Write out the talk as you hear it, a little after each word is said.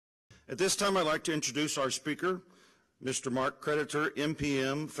At this time, I'd like to introduce our speaker, Mr. Mark Kreditor,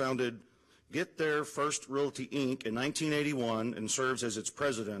 MPM, founded Get There First Realty, Inc. in 1981 and serves as its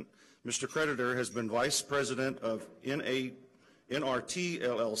president. Mr. Kreditor has been vice president of NRT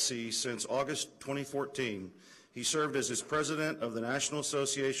LLC since August 2014. He served as its president of the National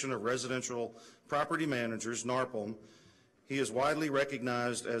Association of Residential Property Managers, NARPM. He is widely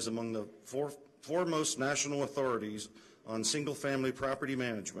recognized as among the foremost national authorities on single-family property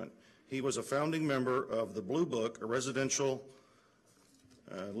management. He was a founding member of the Blue Book, a residential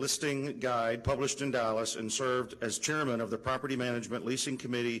listing guide published in Dallas, and served as chairman of the Property Management Leasing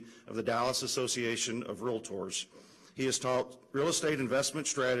Committee of the Dallas Association of Realtors. He has taught real estate investment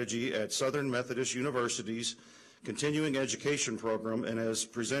strategy at Southern Methodist University's continuing education program and has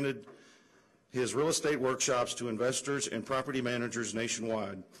presented his real estate workshops to investors and property managers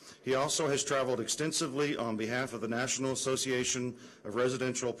nationwide. He also has traveled extensively on behalf of the National Association of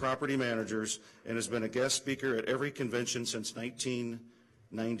Residential Property Managers and has been a guest speaker at every convention since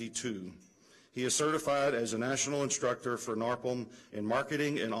 1992. He is certified as a national instructor for NARPM in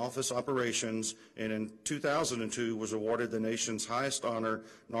marketing and office operations, and in 2002 was awarded the nation's highest honor,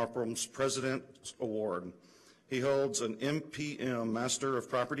 NARPM's President's Award. He holds an MPM, Master of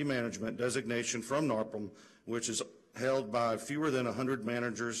Property Management designation from NARPM, which is held by fewer than 100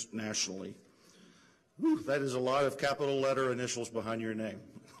 managers nationally. Whew, that is a lot of capital letter initials behind your name.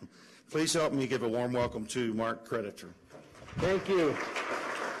 Please help me give a warm welcome to Mark Kreditor. Thank you.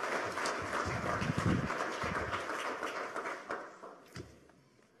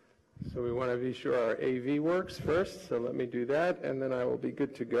 So we want to be sure our AV works first, so let me do that, and then I will be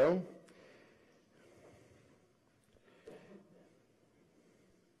good to go.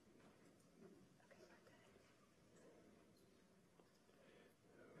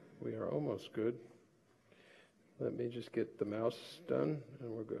 We are almost good. Let me just get the mouse done,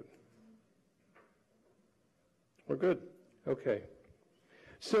 and we're good. We're good. Okay.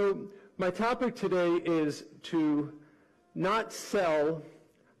 So my topic today is to not sell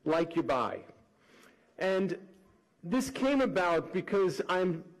like you buy. And this came about because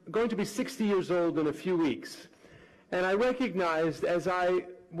I'm going to be 60 years old in a few weeks. And I recognized as I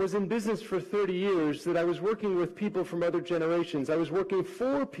was in business for 30 years that I was working with people from other generations. I was working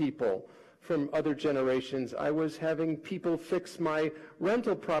for people from other generations. I was having people fix my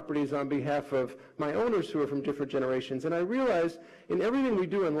rental properties on behalf of my owners who are from different generations. And I realized in everything we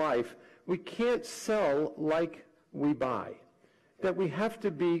do in life, we can't sell like we buy. That we have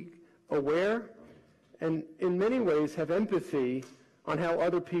to be aware and in many ways have empathy on how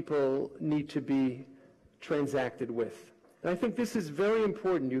other people need to be transacted with. And I think this is very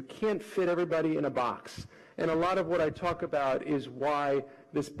important. You can't fit everybody in a box. And a lot of what I talk about is why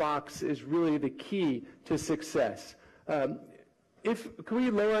this box is really the key to success. Can we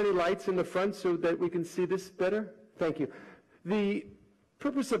lower any lights in the front so that we can see this better? Thank you. The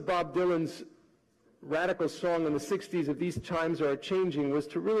purpose of Bob Dylan's radical song in the 60s of "These Times Are Changing" was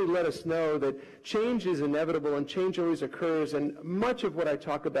to really let us know that change is inevitable and change always occurs, and much of what I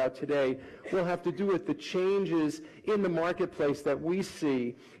talk about today will have to do with the changes in the marketplace that we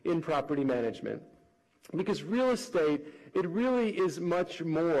see in property management. Because real estate, it really is much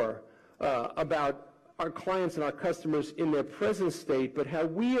more about our clients and our customers in their present state, but how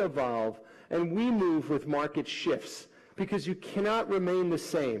we evolve and we move with market shifts, because you cannot remain the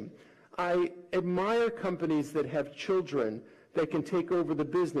same. I admire companies that have children that can take over the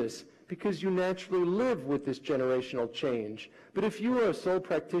business because you naturally live with this generational change. But if you are a sole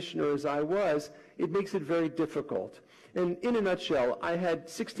practitioner, as I was, it makes it very difficult. And in a nutshell, I had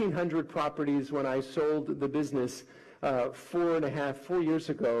 1,600 properties when I sold the business 4 years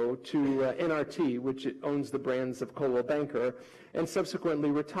ago to NRT, which owns the brands of Coldwell Banker, and subsequently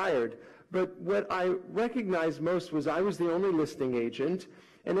retired. But what I recognized most was I was the only listing agent,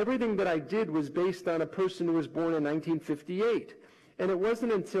 and everything that I did was based on a person who was born in 1958. And it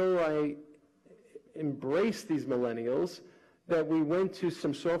wasn't until I embraced these millennials that we went to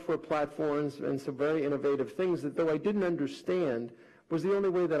some software platforms and some very innovative things that, though I didn't understand, was the only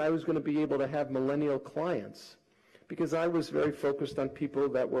way that I was going to be able to have millennial clients, because I was very focused on people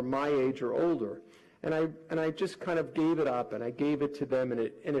that were my age or older. And I just kind of gave it up, and I gave it to them, and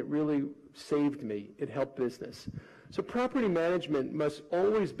it really saved me. It helped business. So property management must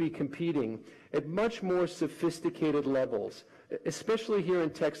always be competing at much more sophisticated levels, especially here in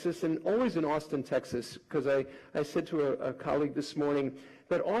Texas and always in Austin, Texas, because I said to a colleague this morning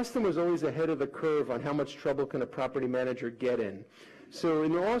that Austin was always ahead of the curve on how much trouble can a property manager get in. So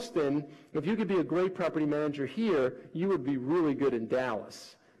in Austin, if you could be a great property manager here, you would be really good in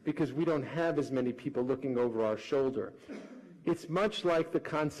Dallas, because we don't have as many people looking over our shoulder. It's much like the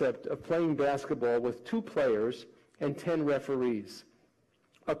concept of playing basketball with 2 players and 10 referees.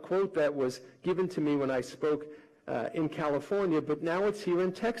 A quote that was given to me when I spoke in California, but now it's here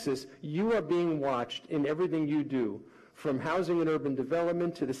in Texas. You are being watched in everything you do, from housing and urban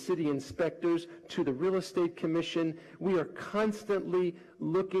development to the city inspectors to the real estate commission. We are constantly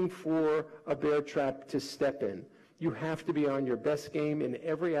looking for a bear trap to step in. You have to be on your best game in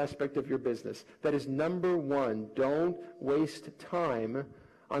every aspect of your business. That is number one. Don't waste time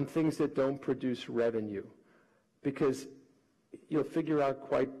on things that don't produce revenue, because you'll figure out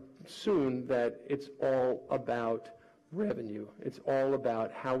quite soon that it's all about revenue. It's all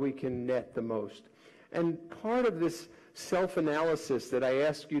about how we can net the most. And part of this self-analysis that I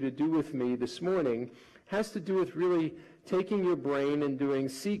asked you to do with me this morning has to do with really taking your brain and doing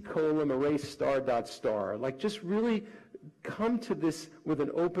C:(erase star.star. Like, just really come to this with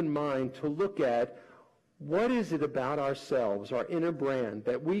an open mind to look at what is it about ourselves, our inner brand,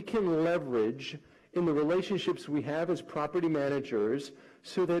 that we can leverage in the relationships we have as property managers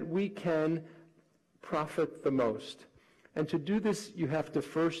so that we can profit the most. And to do this, you have to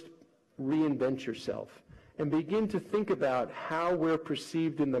first reinvent yourself and begin to think about how we're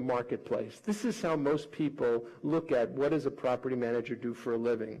perceived in the marketplace. This is how most people look at what does a property manager do for a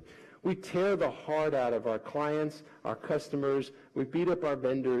living. We tear the heart out of our clients, our customers, we beat up our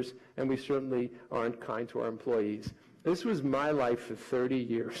vendors, and we certainly aren't kind to our employees. This was my life for 30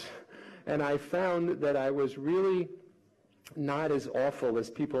 years. And I found that I was really not as awful as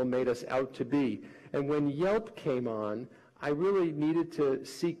people made us out to be. And when Yelp came on, I really needed to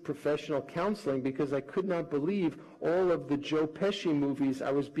seek professional counseling because I could not believe all of the Joe Pesci movies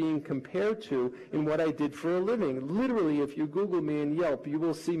I was being compared to in what I did for a living. Literally, if you Google me in Yelp, you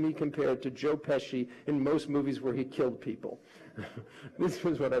will see me compared to Joe Pesci in most movies where he killed people. This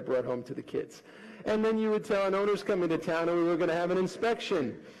was what I brought home to the kids. And then you would tell an owner's coming to town and we were going to have an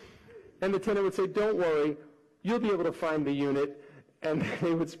inspection. And the tenant would say, don't worry, you'll be able to find the unit. And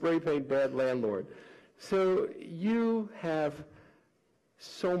they would spray paint bad landlord. So you have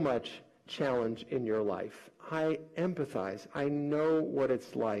so much challenge in your life. I empathize. I know what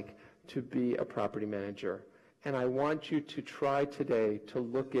it's like to be a property manager. And I want you to try today to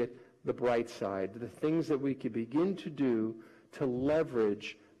look at the bright side, the things that we can begin to do to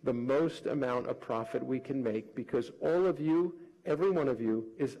leverage the most amount of profit we can make, because all of you, every one of you,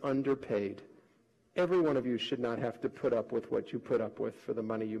 is underpaid. Every one of you should not have to put up with what you put up with for the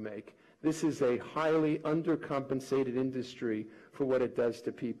money you make. This is a highly undercompensated industry for what it does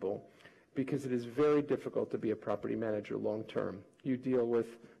to people, because it is very difficult to be a property manager long term. You deal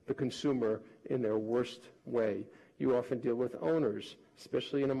with the consumer in their worst way. You often deal with owners,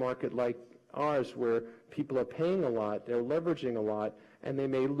 especially in a market like ours where people are paying a lot, they're leveraging a lot, and they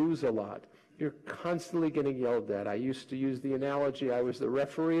may lose a lot. You're constantly getting yelled at. I used to use the analogy, I was the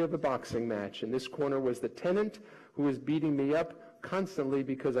referee of a boxing match, and this corner was the tenant who was beating me up constantly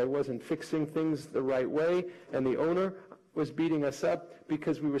because I wasn't fixing things the right way, and the owner was beating us up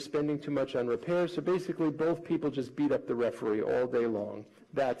because we were spending too much on repairs. So basically, both people just beat up the referee all day long.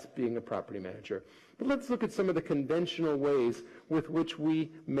 That's being a property manager. But let's look at some of the conventional ways with which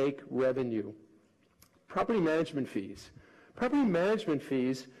we make revenue. Property management fees. Property management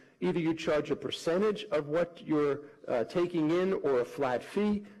fees, either you charge a percentage of what you're taking in or a flat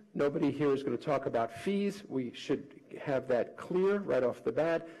fee. Nobody here is going to talk about fees. We should have that clear right off the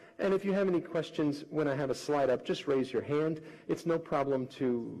bat. And if you have any questions when I have a slide up, just raise your hand. It's no problem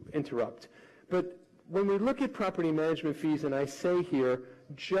to interrupt. But when we look at property management fees, and I say here,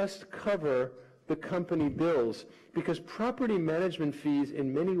 just cover the company bills, because property management fees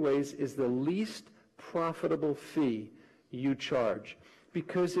in many ways is the least profitable fee you charge,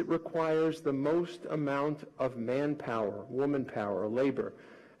 because it requires the most amount of manpower, woman power, labor.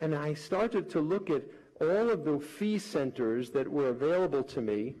 And I started to look at all of the fee centers that were available to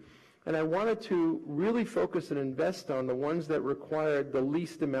me, and I wanted to really focus and invest on the ones that required the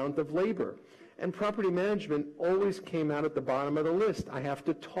least amount of labor. And property management always came out at the bottom of the list. I have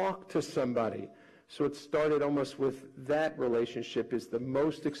to talk to somebody. So it started almost with that relationship is the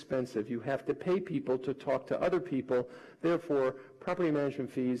most expensive. You have to pay people to talk to other people. Therefore, property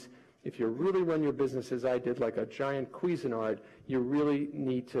management fees, if you really run your business as I did, like a giant Cuisinart, you really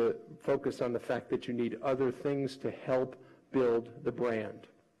need to focus on the fact that you need other things to help build the brand.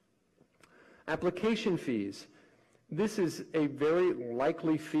 Application fees. This is a very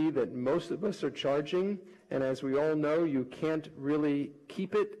likely fee that most of us are charging, and as we all know, you can't really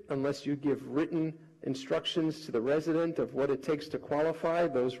keep it unless you give written instructions to the resident of what it takes to qualify.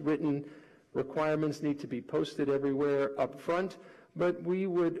 Those written requirements need to be posted everywhere up front. but we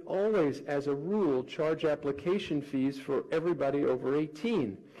would always, as a rule, charge application fees for everybody over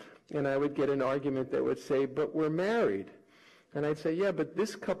 18. And I would get an argument that would say, but we're married. And I'd say, yeah, but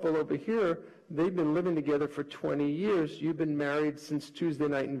this couple over here, they've been living together for 20 years. You've been married since Tuesday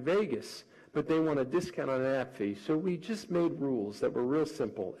night in Vegas, but they want a discount on an app fee. So we just made rules that were real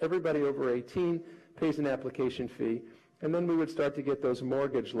simple. Everybody over 18 pays an application fee, and then we would start to get those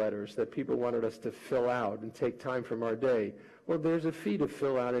mortgage letters that people wanted us to fill out and take time from our day. Well, there's a fee to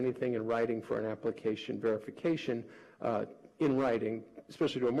fill out anything in writing for an application verification in writing,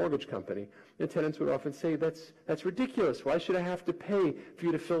 especially to a mortgage company. The tenants would often say, that's ridiculous. Why should I have to pay for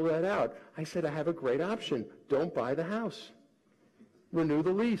you to fill that out? I said, I have a great option. Don't buy the house. Renew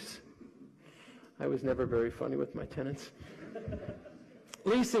the lease. I was never very funny with my tenants.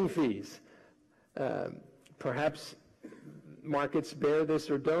 Leasing fees. Perhaps markets bear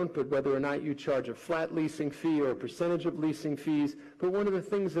this or don't, but whether or not you charge a flat leasing fee or a percentage of leasing fees. But one of the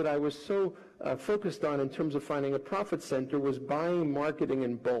things that I was so focused on in terms of finding a profit center was buying marketing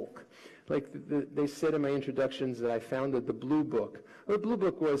in bulk. Like they said in my introductions that I founded the Blue Book. The Blue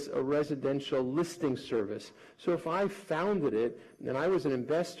Book was a residential listing service. So if I founded it and I was an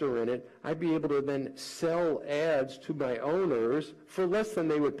investor in it, I'd be able to then sell ads to my owners for less than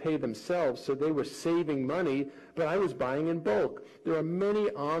they would pay themselves. So they were saving money, but I was buying in bulk. There are many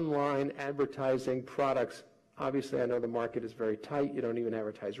online advertising products. Obviously, I know the market is very tight. You don't even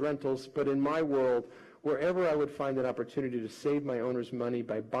advertise rentals. But in my world, wherever I would find an opportunity to save my owners money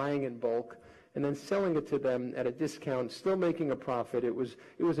by buying in bulk and then selling it to them at a discount, still making a profit, it was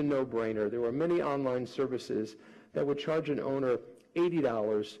a no-brainer. There were many online services that would charge an owner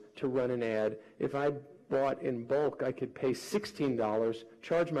 $80 to run an ad. If I bought in bulk, I could pay $16,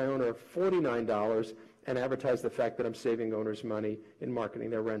 charge my owner $49, and advertise the fact that I'm saving owners money in marketing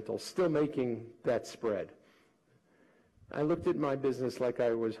their rentals, still making that spread. I looked at my business like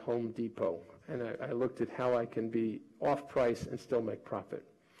I was Home Depot, and I looked at how I can be off-price and still make profit.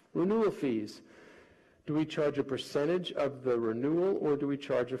 Renewal fees. Do we charge a percentage of the renewal, or do we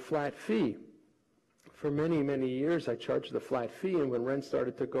charge a flat fee? For many, many years, I charged the flat fee, and when rent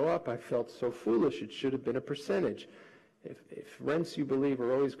started to go up, I felt so foolish. It should have been a percentage. If rents, you believe,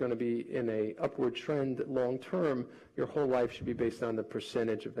 are always going to be in an upward trend long term, your whole life should be based on the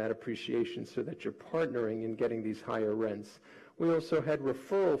percentage of that appreciation so that you're partnering in getting these higher rents. We also had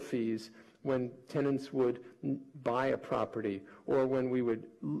referral fees when tenants would buy a property or when we would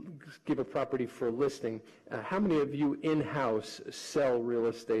give a property for a listing. How many of you in-house sell real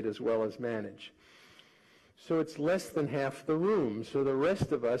estate as well as manage? So it's less than half the room. So the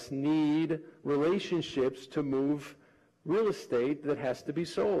rest of us need relationships to move real estate that has to be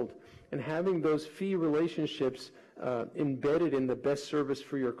sold. And having those fee relationships embedded in the best service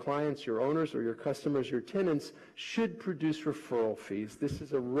for your clients, your owners, or your customers, your tenants, should produce referral fees. This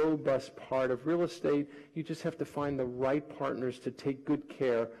is a robust part of real estate. You just have to find the right partners to take good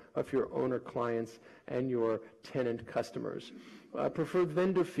care of your owner clients and your tenant customers. Preferred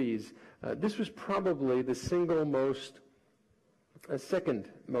vendor fees. This was probably the second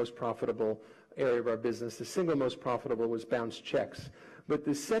most profitable area of our business. The single most profitable was bounce checks. But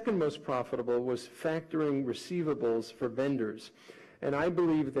the second most profitable was factoring receivables for vendors. And I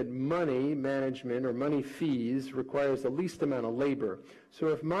believe that money management or money fees requires the least amount of labor. So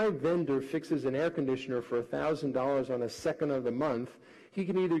if my vendor fixes an air conditioner for $1,000 on the second of the month, he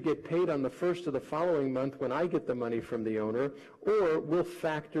can either get paid on the first of the following month when I get the money from the owner, or we'll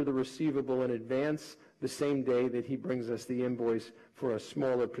factor the receivable in advance the same day that he brings us the invoice for a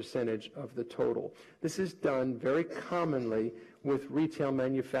smaller percentage of the total. This is done very commonly with retail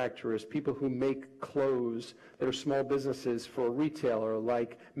manufacturers, people who make clothes that are small businesses for a retailer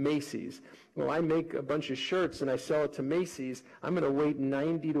like Macy's. Well, I make a bunch of shirts and I sell it to Macy's. I'm going to wait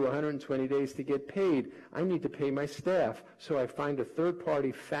 90 to 120 days to get paid. I need to pay my staff. So I find a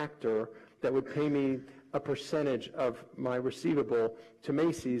third-party factor that would pay me a percentage of my receivable to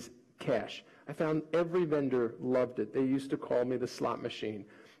Macy's cash. I found every vendor loved it. They used to call me the slot machine.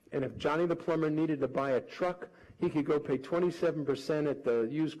 And if Johnny the plumber needed to buy a truck, he could go pay 27% at the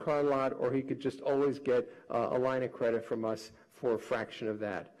used car lot, or he could just always get a line of credit from us for a fraction of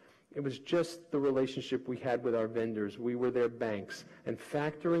that. It was just the relationship we had with our vendors. We were their banks. And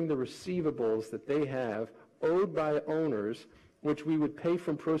factoring the receivables that they have owed by owners, which we would pay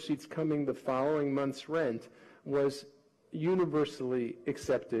from proceeds coming the following month's rent, was universally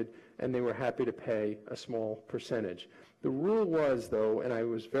accepted, and they were happy to pay a small percentage. The rule was, though, and I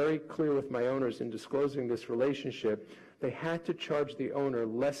was very clear with my owners in disclosing this relationship, they had to charge the owner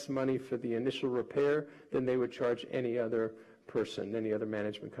less money for the initial repair than they would charge any other person, any other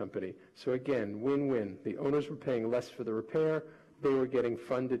management company. So again, win-win. The owners were paying less for the repair, they were getting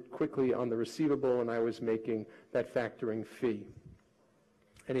funded quickly on the receivable, and I was making that factoring fee.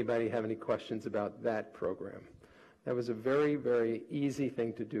 Anybody have any questions about that program? That was a very, very easy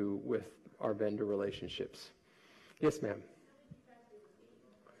thing to do with our vendor relationships. Yes, ma'am.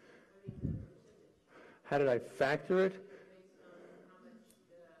 How did I factor it?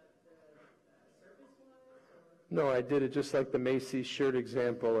 No, I did it just like the Macy's shirt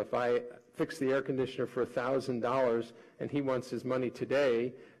example. If I fix the air conditioner for $1,000 and he wants his money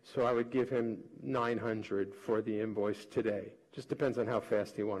today, so I would give him $900 for the invoice today. Just depends on how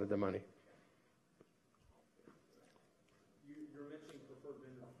fast he wanted the money. You're mentioning preferred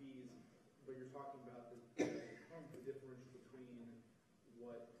vendor fees, but you're talking about the difference between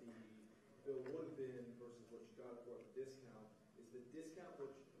what the bill would have been versus what you got for the discount. Is the discount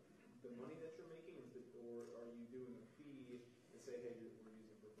the money that you're making, or are you doing a fee to say, hey, we're using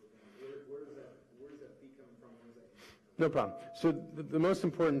preferred vendor? Where is that fee coming from? Where is that? No problem. So the most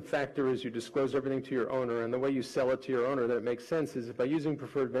important factor is you disclose everything to your owner, and the way you sell it to your owner that it makes sense is if by using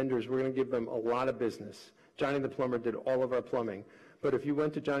preferred vendors, we're going to give them a lot of business. Johnny the Plumber did all of our plumbing. But if you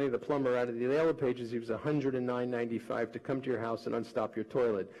went to Johnny the Plumber, out of the Yellow Pages, he was $109.95 to come to your house and unstop your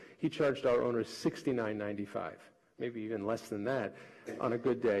toilet. He charged our owners $69.95, maybe even less than that on a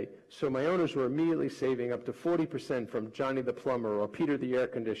good day. So my owners were immediately saving up to 40% from Johnny the Plumber or Peter the Air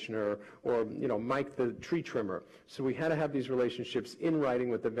Conditioner or Mike the Tree Trimmer. So we had to have these relationships in writing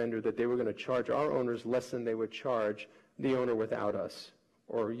with the vendor that they were going to charge our owners less than they would charge the owner without us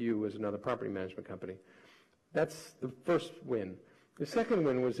or you as another property management company. That's the first win. The second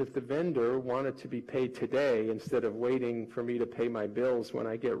win was if the vendor wanted to be paid today instead of waiting for me to pay my bills when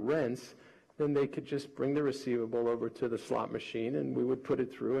I get rents, then they could just bring the receivable over to the slot machine and we would put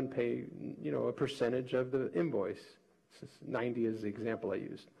it through and pay, a percentage of the invoice. 90 is the example I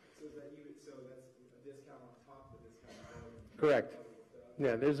used. So that's a discount on top of the discount. Correct.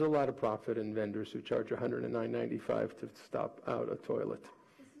 Yeah, there's a lot of profit in vendors who charge $109.95 to stop out a toilet.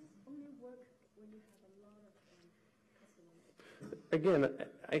 Does this only work when you have a lot of customers?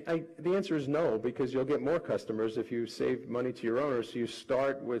 Again, the answer is no, because you'll get more customers if you save money to your owners. So you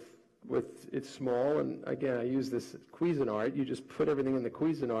start with it's small, and again, I use this Cuisinart. You just put everything in the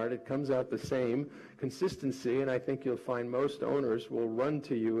Cuisinart. It comes out the same consistency, and I think you'll find most owners will run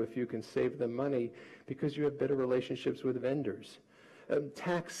to you if you can save them money because you have better relationships with vendors.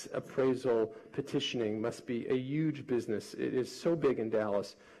 Tax appraisal petitioning must be a huge business. It is so big in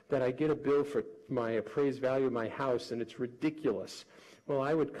Dallas that I get a bill for my appraised value of my house, and it's ridiculous. Well,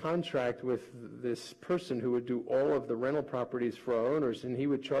 I would contract with this person who would do all of the rental properties for our owners, and he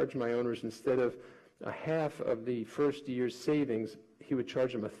would charge my owners, instead of a half of the first year's savings, he would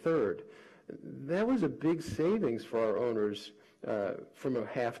charge them a third. That was a big savings for our owners, from a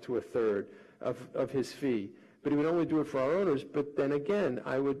half to a third of his fee. But he would only do it for our owners, but then again,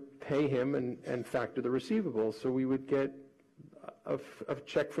 I would pay him and factor the receivable, so we would get a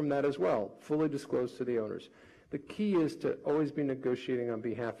check from that as well, fully disclosed to the owners. The key is to always be negotiating on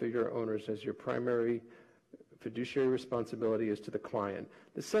behalf of your owners, as your primary fiduciary responsibility is to the client.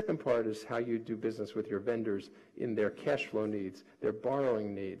 The second part is how you do business with your vendors in their cash flow needs, their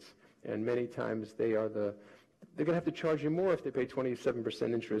borrowing needs. And many times they're going to have to charge you more if they pay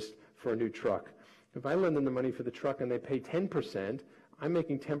 27% interest for a new truck. If I lend them the money for the truck and they pay 10%, I'm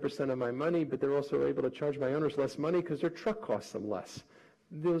making 10% of my money, but they're also able to charge my owners less money because their truck costs them less.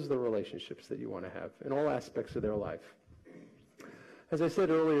 Those are the relationships that you want to have in all aspects of their life. As I said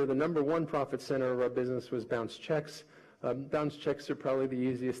earlier, the number one profit center of our business was bounce checks. Bounce checks are probably the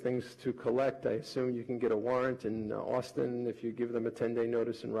easiest things to collect. I assume you can get a warrant in Austin. If you give them a 10-day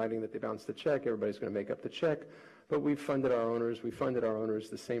notice in writing that they bounced the check, everybody's going to make up the check. But we funded our owners. We funded our owners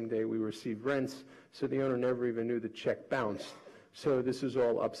the same day we received rents, so the owner never even knew the check bounced. So this is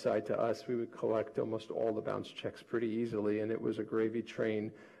all upside to us. We would collect almost all the bounce checks pretty easily, and it was a gravy train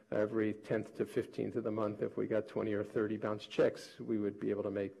every 10th to 15th of the month. If we got 20 or 30 bounce checks, we would be able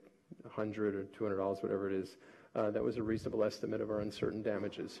to make $100 or $200, whatever it is. That was a reasonable estimate of our uncertain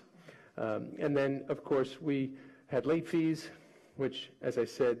damages. And then, of course, we had late fees, which, as I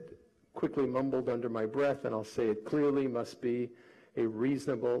said, quickly mumbled under my breath, and I'll say it clearly, must be a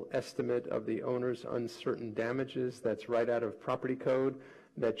reasonable estimate of the owner's uncertain damages. That's right out of property code.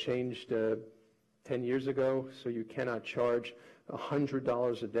 That changed 10 years ago, so you cannot charge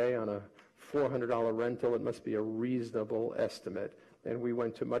 $100 a day on a $400 rental. It must be a reasonable estimate. And we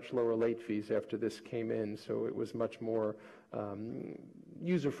went to much lower late fees after this came in, so it was much more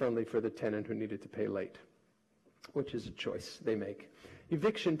user-friendly for the tenant who needed to pay late, which is a choice they make.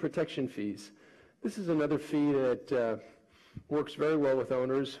 Eviction protection fees. This is another fee that works very well with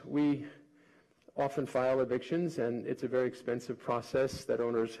owners. We often file evictions, and it's a very expensive process that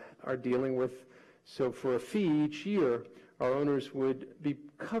owners are dealing with. So for a fee each year, our owners would be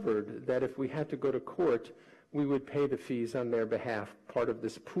covered that if we had to go to court, we would pay the fees on their behalf, part of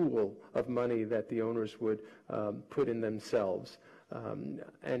this pool of money that the owners would put in themselves.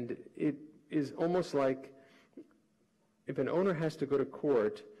 And it is almost like if an owner has to go to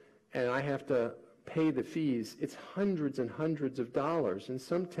court and I have to pay the fees, it's hundreds and hundreds of dollars, and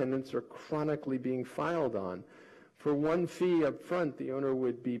some tenants are chronically being filed on. For one fee up front, the owner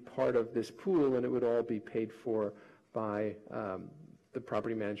would be part of this pool, and it would all be paid for by the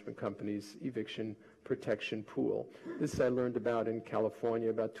property management company's eviction protection pool. This I learned about in California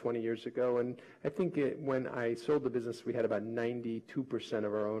about 20 years ago, and I think when I sold the business, we had about 92% of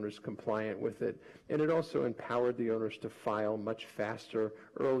our owners compliant with it, and it also empowered the owners to file much faster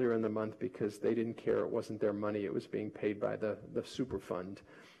earlier in the month because they didn't care. It wasn't their money. It was being paid by the super fund.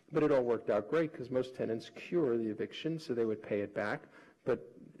 But it all worked out great because most tenants cure the eviction, so they would pay it back, but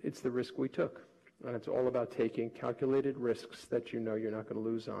it's the risk we took. And it's all about taking calculated risks that you know you're not going to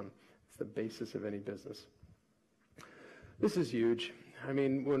lose on. It's the basis of any business. This is huge. I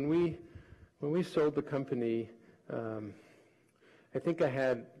mean, when we sold the company, I think I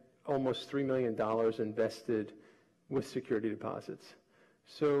had almost $3 million invested with security deposits.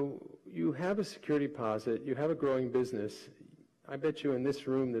 So you have a security deposit, you have a growing business. I bet you in this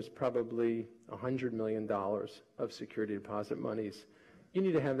room there's probably $100 million of security deposit monies. You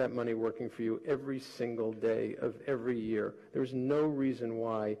need to have that money working for you every single day of every year. There's no reason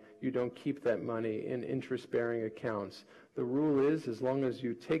why you don't keep that money in interest-bearing accounts. The rule is, as long as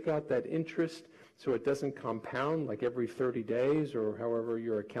you take out that interest so it doesn't compound like every 30 days or however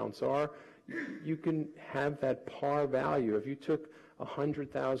your accounts are, you can have that par value. If you took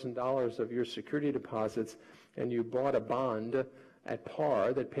 $100,000 of your security deposits and you bought a bond at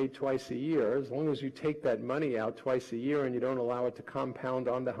par that paid twice a year, as long as you take that money out twice a year and you don't allow it to compound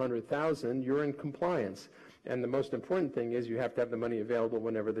on the $100,000, you're in compliance. And the most important thing is you have to have the money available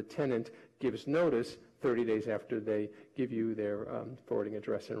whenever the tenant gives notice 30 days after they give you their forwarding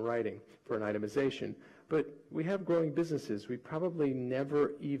address in writing for an itemization. But we have growing businesses. We probably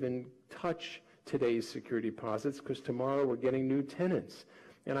never even touch today's security deposits because tomorrow we're getting new tenants.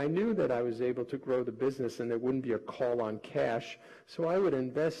 And I knew that I was able to grow the business and there wouldn't be a call on cash, so I would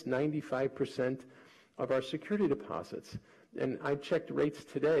invest 95% of our security deposits. And I checked rates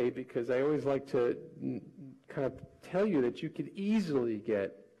today because I always like to kind of tell you that you could easily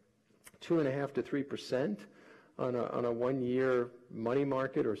get 2.5% to 3% on a one-year money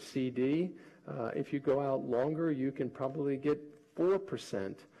market or CD. If you go out longer, you can probably get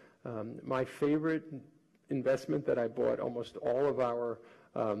 4%. My favorite investment that I bought almost all of our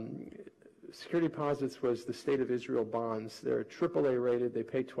security deposits was the State of Israel bonds. They're AAA rated, they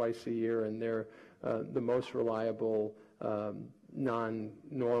pay twice a year, and they're the most reliable,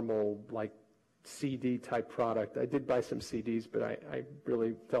 non-normal, like CD type product. I did buy some CDs, but I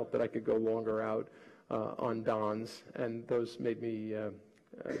really felt that I could go longer out on bonds, and those made me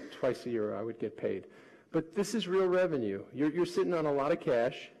twice a year I would get paid. But this is real revenue. You're sitting on a lot of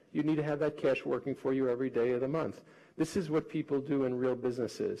cash. You need to have that cash working for you every day of the month. This is what people do in real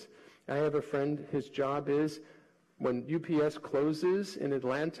businesses. I have a friend, his job is when UPS closes in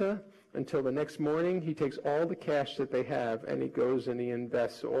Atlanta until the next morning, he takes all the cash that they have and he goes and he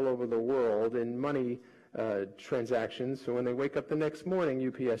invests all over the world in money transactions. So when they wake up the next morning,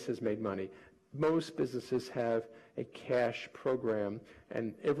 UPS has made money. Most businesses have a cash program,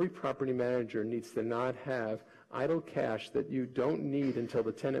 and every property manager needs to not have idle cash that you don't need until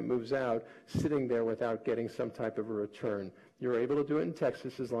the tenant moves out sitting there without getting some type of a return. You're able to do it in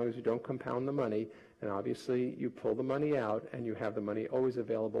Texas as long as you don't compound the money, and obviously you pull the money out and you have the money always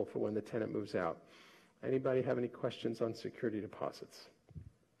available for when the tenant moves out. Anybody have any questions on security deposits?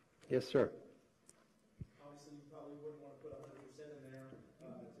 Yes, sir. Obviously, you probably wouldn't want to put 100% in there to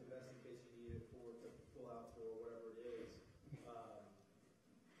invest in case you need it to pull out for whatever it is.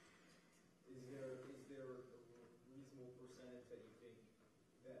 Is there a reasonable percentage that you think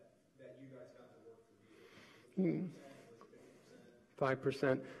that you guys got to work for you?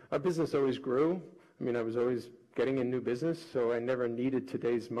 5%. Our business always grew. I mean, I was always getting in new business, so I never needed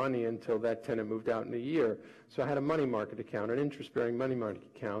today's money until that tenant moved out in a year. So I had a money market account, an interest-bearing money market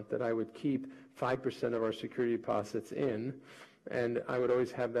account that I would keep 5% of our security deposits in, and I would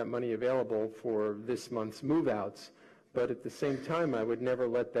always have that money available for this month's move-outs. But at the same time, I would never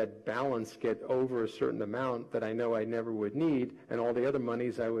let that balance get over a certain amount that I know I never would need, and all the other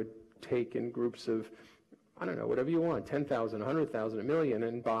monies I would take in groups of, I don't know, whatever you want, 10,000, 100,000, a million,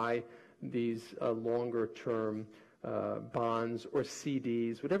 and buy these longer-term bonds or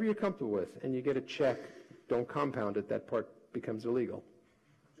CDs, whatever you're comfortable with, and you get a check, don't compound it, that part becomes illegal.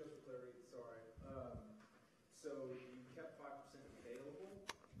 Just for clarity, sorry. So you kept 5%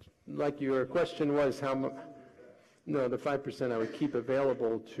 available? Like your question was, how much? No, the 5% I would keep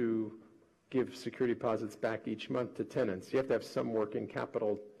available to give security deposits back each month to tenants. You have to have some working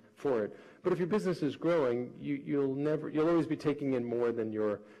capital for it. But if your business is growing, you'll always be taking in more than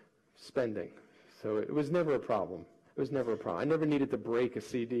you're spending. So it was never a problem. It was never a problem. I never needed to break a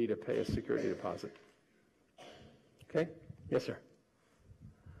CD to pay a security deposit. Okay? Yes, sir.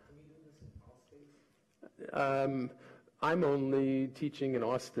 Can you do this in all states? I'm only teaching in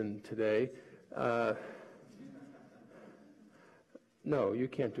Austin today. No, you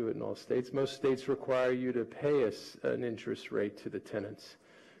can't do it in all states. Most states require you to pay an interest rate to the tenants.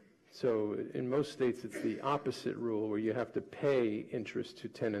 So in most states, it's the opposite rule, where you have to pay interest to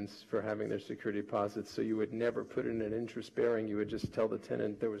tenants for having their security deposits. So you would never put in an interest bearing. You would just tell the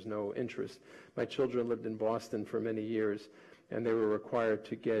tenant there was no interest. My children lived in Boston for many years, and they were required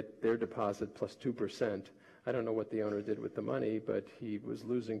to get their deposit plus 2%. I don't know what the owner did with the money, but he was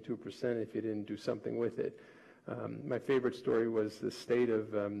losing 2% if he didn't do something with it. My favorite story was the state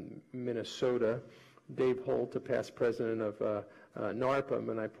of Minnesota. Dave Holt, a past president of NARPM,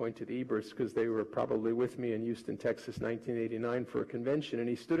 and I pointed to the Eberts because they were probably with me in Houston, Texas, 1989 for a convention, and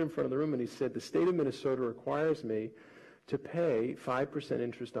he stood in front of the room and he said, the state of Minnesota requires me to pay 5%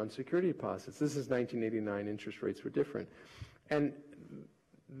 interest on security deposits. This is 1989, interest rates were different. And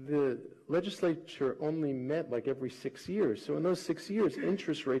the legislature only met like every 6 years. So in those 6 years,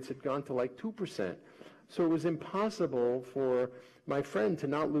 interest rates had gone to like 2%. So it was impossible for my friend to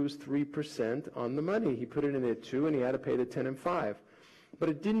not lose 3% on the money. He put it in at 2 and he had to pay the 10 and 5. But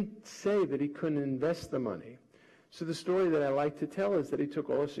it didn't say that he couldn't invest the money. So the story that I like to tell is that he took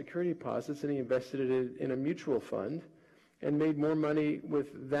all his security deposits and he invested it in a mutual fund and made more money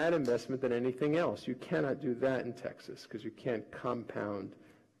with that investment than anything else. You cannot do that in Texas because you can't compound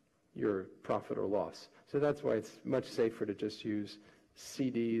your profit or loss. So that's why it's much safer to just use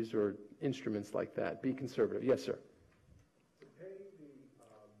CDs or instruments like that. Be conservative. Yes, sir. To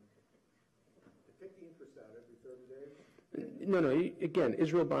take the interest out every 30 days? No. Again,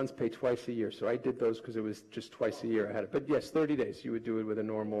 Israel bonds pay twice a year, so I did those because it was just twice a year I had it. But yes, 30 days. You would do it with a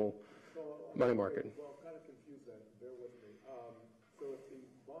normal money market. Well, I'm kind of confused then. Bear with me. So if the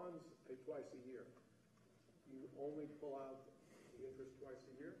bonds pay twice a year, you only pull out the interest twice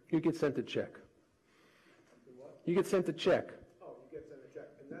a year? You get sent a check. You what? You get sent a check. Oh, you get sent a check.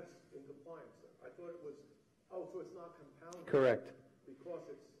 And that's in compliance then. I thought it was, so it's not compounded. Correct. Because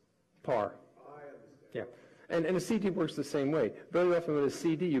it's, Par. I understand. Yeah. And a CD works the same way. Very often with a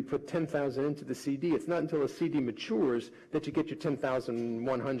CD, you put $10,000 into the CD. It's not until a CD matures that you get your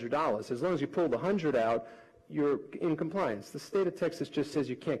 $10,100. As long as you pull the 100 out, you're in compliance. The state of Texas just says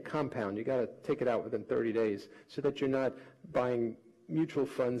you can't compound. You got to take it out within 30 days so that you're not buying mutual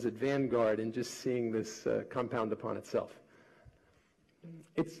funds at Vanguard and just seeing this compound upon itself.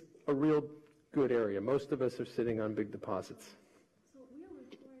 It's a real good area. Most of us are sitting on big deposits. So we are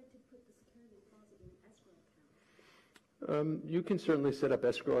required to put the security deposit in escrow account. You can certainly set up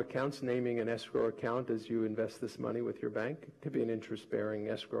escrow accounts, naming an escrow account as you invest this money with your bank. It could be an interest-bearing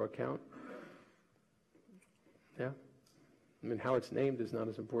escrow account. Yeah. I mean, how it's named is not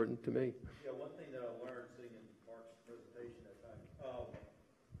as important to me. Yeah, one thing that I learned seeing in Mark's presentation that time,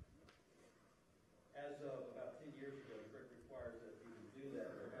 as of about 10 years ago, Rick requires that if you can do that,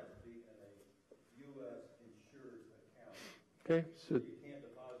 there has to be in a U.S. insured account. Okay, so You can't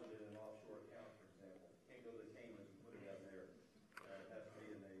deposit it in an offshore account, for example. You can't go to the Caymans and put it down there. It has to be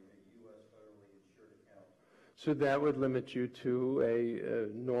in a U.S. federally insured account. So that would limit you to a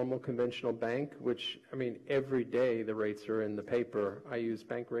normal conventional bank, which, I mean, every day the rates are in the paper. I use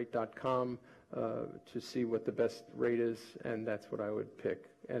bankrate.com to see what the best rate is, and that's what I would pick.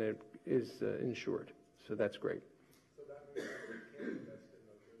 And it is insured, so that's great. So that means you can't invest in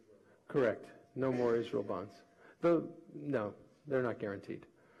those Israel bonds? Correct. No more Israel bonds. Though, no, they're not guaranteed.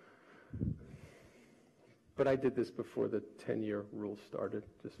 But I did this before the 10-year rule started,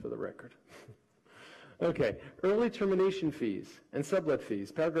 just for the record. Okay, early termination fees and sublet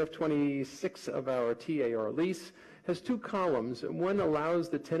fees. Paragraph 26 of our TAR lease has two columns. One allows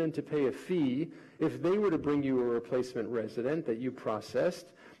the tenant to pay a fee if they were to bring you a replacement resident that you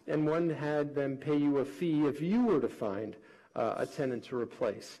processed, and one had them pay you a fee if you were to find a tenant to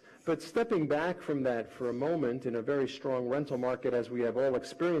replace. But stepping back from that for a moment, in a very strong rental market as we have all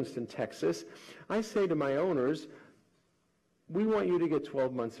experienced in Texas, I say to my owners, we want you to get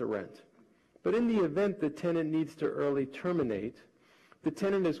 12 months of rent. But in the event the tenant needs to early terminate, the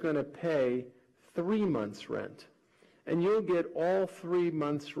tenant is going to pay 3 months' rent. and you'll get all 3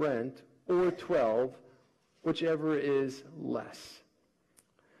 months' rent, or 12, whichever is less.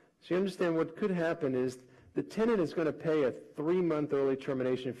 So you understand what could happen is the tenant is going to pay a 3-month early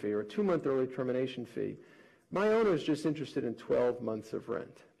termination fee or a 2-month early termination fee. My owner is just interested in 12 months of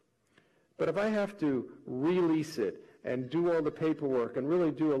rent. But if I have to release it and do all the paperwork and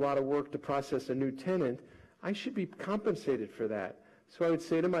really do a lot of work to process a new tenant, I should be compensated for that. So I would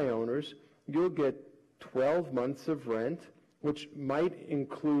say to my owners, you'll get 12 months of rent, which might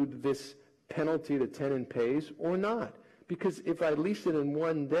include this penalty the tenant pays or not. Because if I lease it in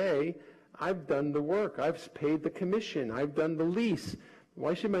 1 day, I've done the work. I've paid the commission. I've done the lease.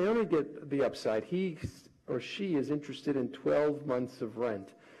 Why should my owner get the upside? He or she is interested in 12 months of rent.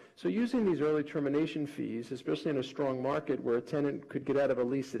 So using these early termination fees, especially in a strong market where a tenant could get out of a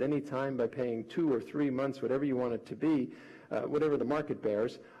lease at any time by paying 2 or 3 months, whatever you want it to be, whatever the market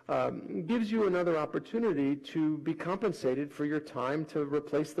bears, gives you another opportunity to be compensated for your time to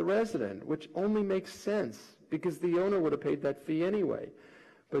replace the resident, which only makes sense because the owner would have paid that fee anyway.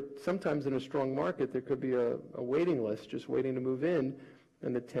 But sometimes in a strong market, there could be a waiting list just waiting to move in,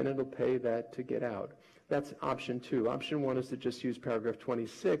 and the tenant will pay that to get out. That's option 2. Option 1 is to just use paragraph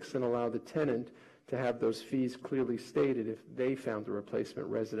 26 and allow the tenant to have those fees clearly stated if they found a replacement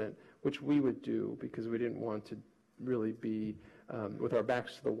resident, which we would do because we didn't want to really be with our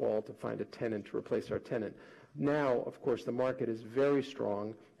backs to the wall to find a tenant to replace our tenant. Now, of course, the market is very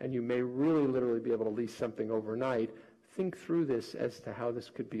strong, and you may really literally be able to lease something overnight. Think through this as to how this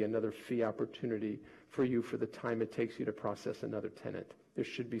could be another fee opportunity for you for the time it takes you to process another tenant. There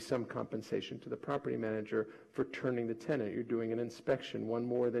should be some compensation to the property manager for turning the tenant. You're doing an inspection, one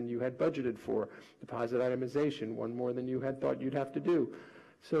more than you had budgeted for. Deposit itemization, one more than you had thought you'd have to do.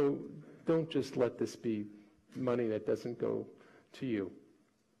 So don't just let this be money that doesn't go to you.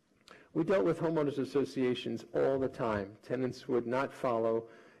 We dealt with homeowners associations all the time. Tenants would not follow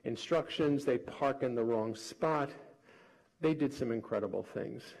instructions. They park in the wrong spot. They did some incredible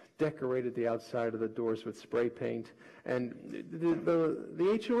things. Decorated the outside of the doors with spray paint. And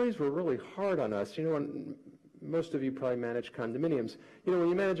the HOAs were really hard on us. You know, and most of you probably manage condominiums. You know, when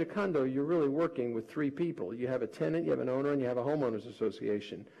you manage a condo, you're really working with 3 people. You have a tenant, you have an owner, and you have a homeowners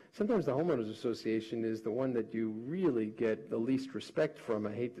association. Sometimes the homeowners association is the one that you really get the least respect from.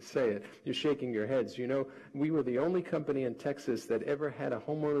 I hate to say it. You're shaking your heads. You know, we were the only company in Texas that ever had a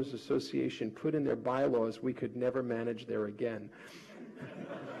homeowners association put in their bylaws we could never manage there again.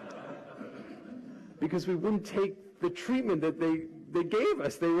 Because we wouldn't take the treatment that they gave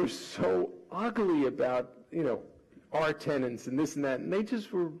us. They were so ugly about, you know, our tenants and this and that, and they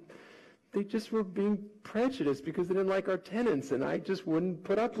just were being prejudiced because they didn't like our tenants, and I just wouldn't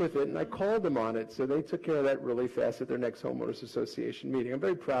put up with it, and I called them on it, so they took care of that really fast at their next homeowners association meeting. I'm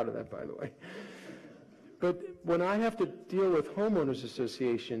very proud of that, by the way. But when I have to deal with homeowners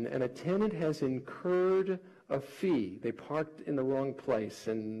association and a tenant has incurred a fee, they parked in the wrong place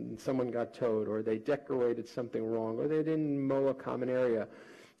and someone got towed, or they decorated something wrong, or they didn't mow a common area,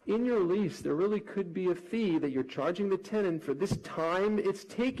 in your lease, there really could be a fee that you're charging the tenant for this time it's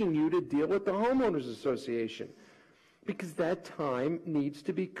taking you to deal with the homeowners association, because that time needs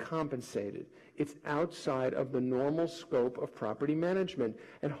to be compensated. It's outside of the normal scope of property management,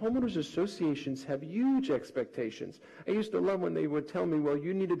 and homeowners associations have huge expectations. I used to love when they would tell me, well,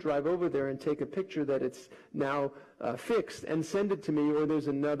 you need to drive over there and take a picture that it's now fixed and send it to me, or there's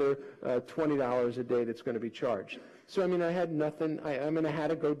another $20 a day that's going to be charged. So, I mean, I had nothing. I had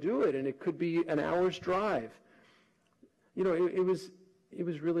to go do it, and it could be an hour's drive. You know, it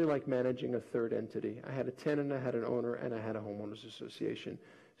was really like managing a third entity. I had a tenant, I had an owner, and I had a homeowners association.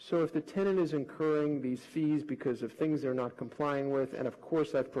 So if the tenant is incurring these fees because of things they're not complying with, and of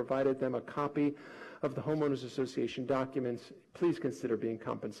course I've provided them a copy of the homeowners association documents, please consider being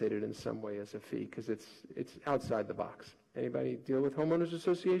compensated in some way as a fee, because it's outside the box. Anybody deal with homeowners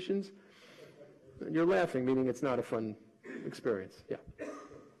associations? You're laughing, meaning it's not a fun experience. Yeah.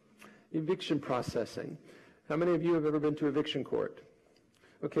 Eviction processing. How many of you have ever been to eviction court?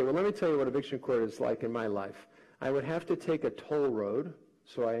 Okay, well, let me tell you what eviction court is like in my life. I would have to take a toll road,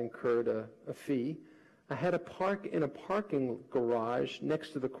 so I incurred a fee. I had to park in a parking garage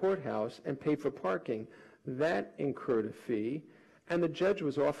next to the courthouse and pay for parking. That incurred a fee. And the judge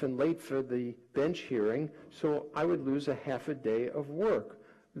was often late for the bench hearing, so I would lose a half a day of work.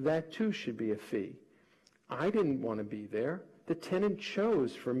 That too should be a fee. I didn't want to be there. The tenant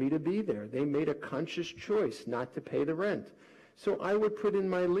chose for me to be there. They made a conscious choice not to pay the rent. So I would put in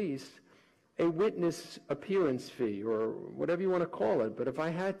my lease a witness appearance fee, or whatever you want to call it. But if I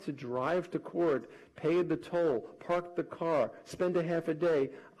had to drive to court, pay the toll, park the car, spend a half a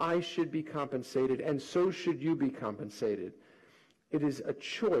day, I should be compensated, and so should you be compensated. It is a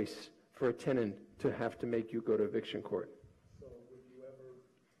choice for a tenant to have to make you go to eviction court. So would you ever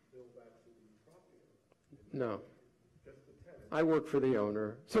bill that to the property owner? No. Just the tenant? I work for the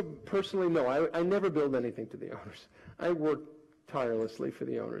owner. So personally, no, I never billed anything to the owners. I work tirelessly for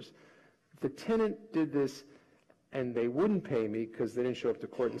the owners. If the tenant did this and they wouldn't pay me because they didn't show up to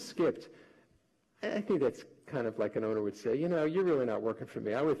court and skipped, I think that's kind of like an owner would say, you know, you're really not working for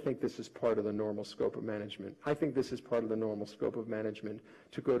me. I would think this is part of the normal scope of management. I think this is part of the normal scope of management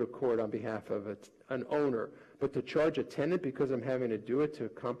to go to court on behalf of an owner. But to charge a tenant because I'm having to do it to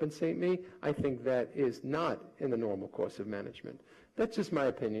compensate me, I think that is not in the normal course of management. That's just my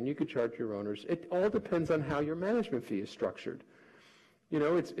opinion. You could charge your owners. It all depends on how your management fee is structured. You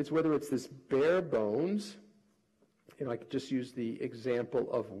know, it's whether it's this bare bones, you know, I could just use the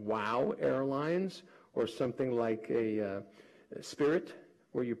example of WOW Airlines, or something like a Spirit,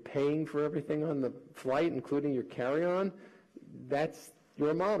 where you're paying for everything on the flight, including your carry-on. That's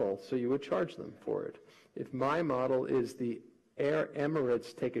your model, so you would charge them for it. If my model is the Air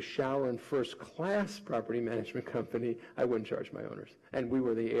Emirates take a shower in first class property management company, I wouldn't charge my owners. And we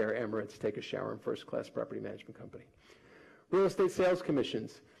were the Air Emirates take a shower in first class property management company. Real estate sales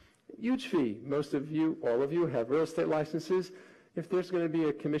commissions, huge fee. Most of you, all of you, have real estate licenses. If there's going to be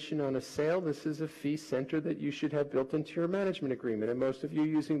a commission on a sale, this is a fee center that you should have built into your management agreement. And most of you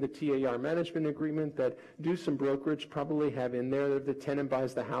using the TAR management agreement that do some brokerage probably have in there that if the tenant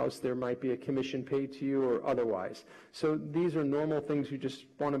buys the house, there might be a commission paid to you or otherwise. So these are normal things you just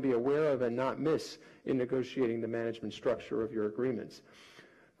want to be aware of and not miss in negotiating the management structure of your agreements.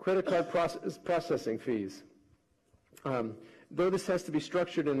 Credit card processing fees. Though this has to be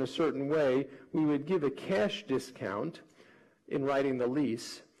structured in a certain way, we would give a cash discount in writing the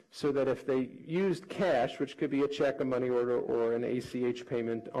lease, so that if they used cash, which could be a check, a money order, or an ACH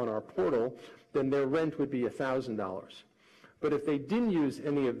payment on our portal, then their rent would be $1,000. But if they didn't use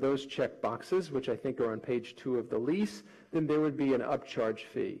any of those check boxes, which I think are on page 2 of the lease, then there would be an upcharge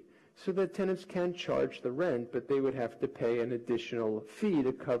fee. So that tenants can charge the rent, but they would have to pay an additional fee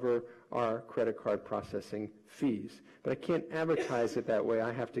to cover our credit card processing fees. But I can't advertise it that way.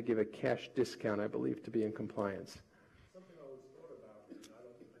 I have to give a cash discount, I believe, to be in compliance. Something I always thought about, and I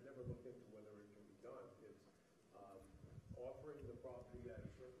never looked into whether it can be done, is offering the property at a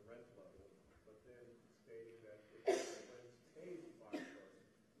certain rent level, but then stating that if the rent's paid by the person,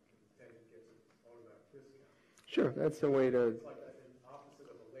 the tenant gets an automatic discount. Sure, that's a way to... It's like an opposite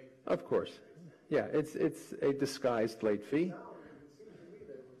of a late fee. Of course. Yeah, it's a disguised late fee. It seems to me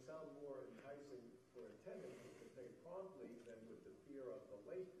that it would sound more enticing for a tenant to pay promptly than with the fear of the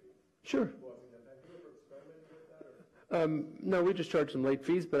late fee. Sure. Have you ever experimented with that? Or? No, we just charge them late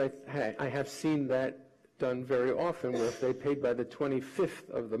fees, but I have seen that done very often, where if they paid by the 25th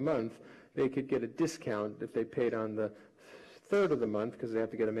of the month, they could get a discount. If they paid on the 3rd of the month, because they have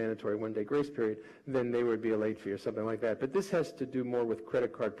to get a mandatory one-day grace period, then they would be a late fee or something like that. But this has to do more with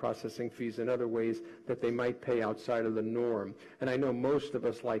credit card processing fees and other ways that they might pay outside of the norm. And I know most of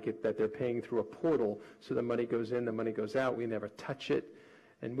us like it that they're paying through a portal, so the money goes in, the money goes out. We never touch it.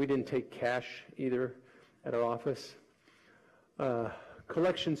 And we didn't take cash either at our office.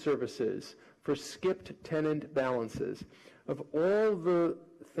 Collection services for skipped tenant balances. Of all the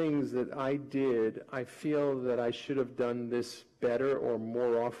things that I did, I feel that I should have done this better or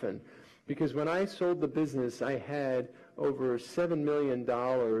more often. Because when I sold the business, I had over $7 million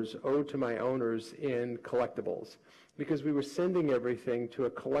owed to my owners in collectibles, because we were sending everything to a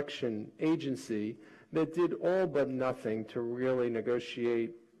collection agency that did all but nothing to really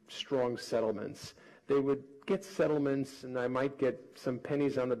negotiate strong settlements. They would get settlements, and I might get some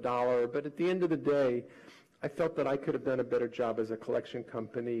pennies on the dollar, but at the end of the day, I felt that I could have done a better job as a collection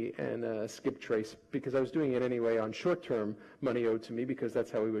company and a skip trace, because I was doing it anyway on short-term money owed to me, because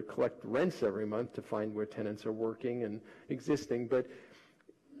that's how we would collect rents every month to find where tenants are working and existing. But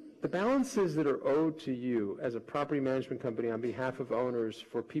the balances that are owed to you as a property management company on behalf of owners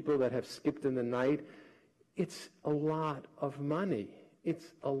for people that have skipped in the night, it's a lot of money.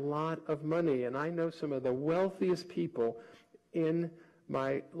 It's a lot of money. And I know some of the wealthiest people in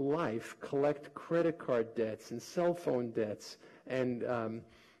my life collect credit card debts and cell phone debts and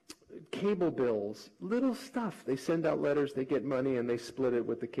cable bills, little stuff. They send out letters, they get money, and they split it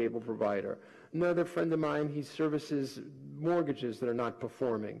with the cable provider. Another friend of mine, he services mortgages that are not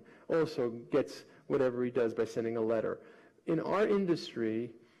performing, also gets whatever he does by sending a letter. In our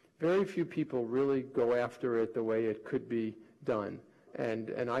industry, very few people really go after it the way it could be done.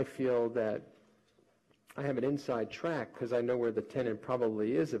 And I feel that I have an inside track because I know where the tenant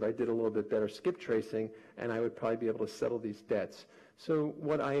probably is if I did a little bit better skip tracing, and I would probably be able to settle these debts. So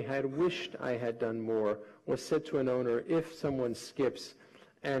what I had wished I had done more was said to an owner, if someone skips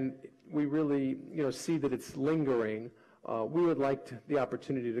and we really see that it's lingering, we would like the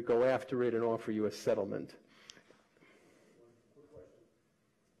opportunity to go after it and offer you a settlement. Quick question.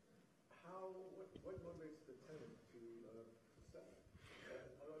 What motivates the tenant to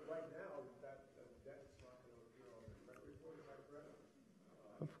settle? Right now, that debt's not going to appear on the credit report, is that correct?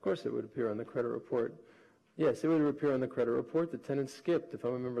 Of course it would appear on the credit report. Yes, it would appear on the credit report. The tenant skipped. If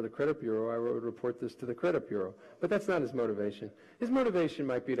I'm a member of the credit bureau, I would report this to the credit bureau. But that's not his motivation. His motivation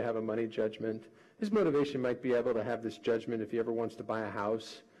might be to have a money judgment. His motivation might be able to have this judgment if he ever wants to buy a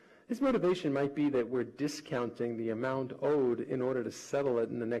house. His motivation might be that we're discounting the amount owed in order to settle it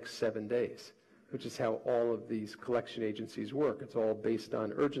in the next 7 days, which is how all of these collection agencies work. It's all based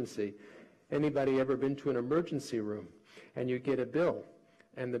on urgency. Anybody ever been to an emergency room and you get a bill,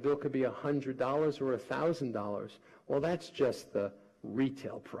 and the bill could be $100 or $1,000? Well, that's just the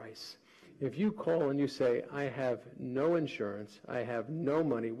retail price. If you call and you say, I have no insurance, I have no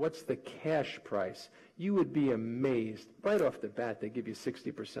money, what's the cash price? You would be amazed. Right off the bat, they give you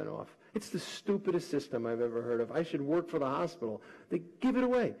 60% off. It's the stupidest system I've ever heard of. I should work for the hospital. They give it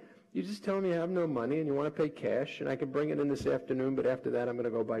away. You just tell me you have no money and you want to pay cash, and I can bring it in this afternoon, but after that I'm going to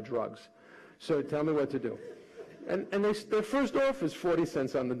go buy drugs. So tell me what to do. And their first offer is 40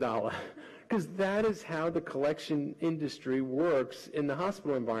 cents on the dollar, because that is how the collection industry works in the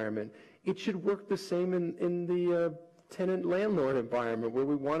hospital environment. It should work the same in the tenant-landlord environment, where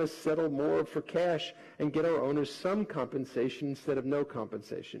we want to settle more for cash and get our owners some compensation instead of no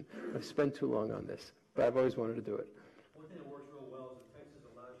compensation. I've spent too long on this, but I've always wanted to do it. One thing that works real well is that Texas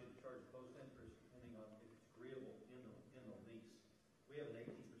allows you to charge post-interest depending on if it's agreeable in the lease. We have an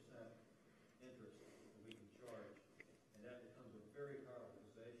 18% interest that we can charge, and that becomes a very powerful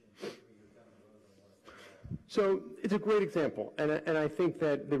position between your tenant and owner and want to pay that. So it's a great example, and I think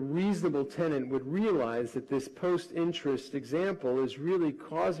that the reasonable tenant would realize that this post-interest example is really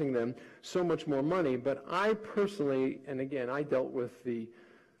causing them so much more money. But I personally, and again, I dealt with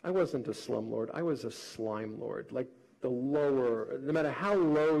I wasn't a slumlord, I was a slime lord. Like the lower, no matter how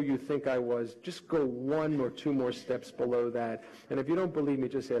low you think I was, just go 1 or 2 more steps below that. And if you don't believe me,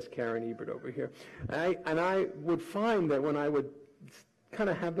 just ask Karen Ebert over here. And I would find that when I would kind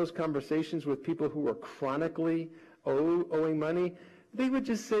of have those conversations with people who were chronically owing money, they would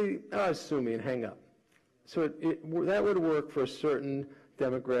just say, oh, sue me, and hang up. So that would work for a certain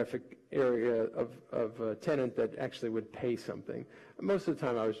demographic area of a tenant that actually would pay something. Most of the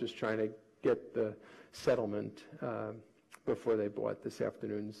time I was just trying to get the settlement before they bought this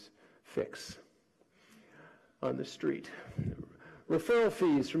afternoon's fix on the street. Referral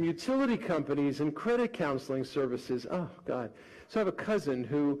fees from utility companies and credit counseling services. Oh, God. So I have a cousin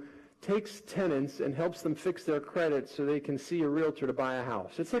who takes tenants and helps them fix their credit so they can see a realtor to buy a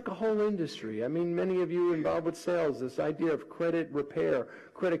house. It's like a whole industry. I mean, many of you involved with sales, this idea of credit repair,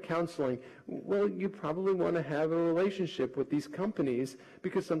 credit counseling, well, you probably want to have a relationship with these companies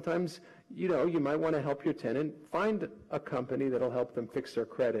because sometimes, you might want to help your tenant find a company that'll help them fix their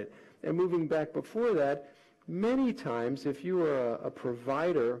credit. And moving back before that, many times if you are a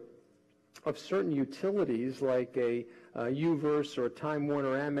provider of certain utilities like a UVerse or Time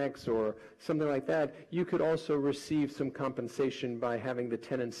Warner Amex or something like that, you could also receive some compensation by having the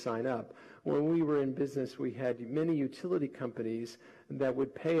tenants sign up. When we were in business, we had many utility companies that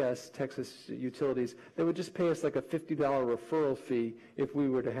would pay us, Texas utilities, that would just pay us like a $50 referral fee if we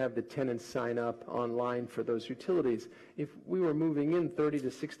were to have the tenants sign up online for those utilities. If we were moving in 30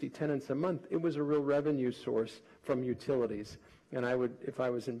 to 60 tenants a month, it was a real revenue source from utilities. And I would, if I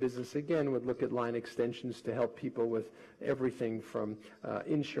was in business again, would look at line extensions to help people with everything from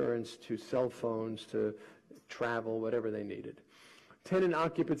insurance to cell phones to travel, whatever they needed. Tenant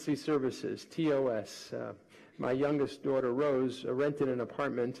occupancy services, TOS. My youngest daughter, Rose, rented an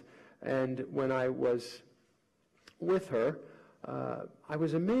apartment, and when I was with her, I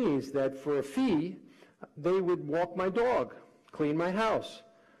was amazed that for a fee, they would walk my dog, clean my house,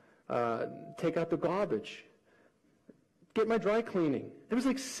 take out the garbage, get my dry cleaning. There was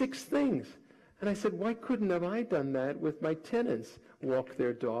like 6 things. And I said, why couldn't have I done that with my tenants? Walk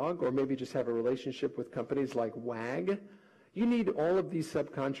their dog, or maybe just have a relationship with companies like WAG. You need all of these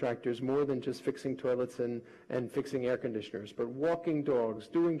subcontractors more than just fixing toilets and fixing air conditioners, but walking dogs,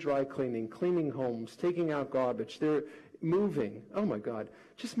 doing dry cleaning, cleaning homes, taking out garbage. moving. Oh my God.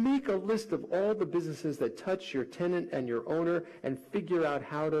 Just make a list of all the businesses that touch your tenant and your owner and figure out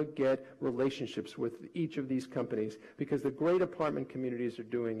how to get relationships with each of these companies, because the great apartment communities are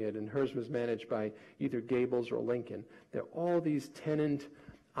doing it, and hers was managed by either Gables or Lincoln. They're all these tenant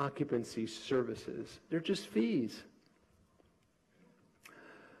occupancy services. They're just fees.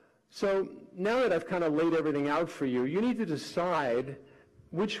 So now that I've kind of laid everything out for you, you need to decide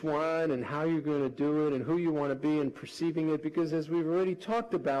which one and how you're going to do it and who you want to be in perceiving it, because as we've already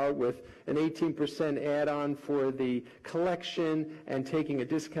talked about with an 18% add-on for the collection and taking a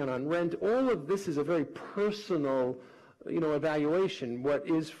discount on rent, all of this is a very personal, evaluation. What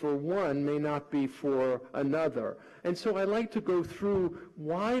is for one may not be for another. And so I like to go through,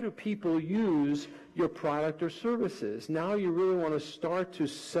 why do people use your product or services? Now you really want to start to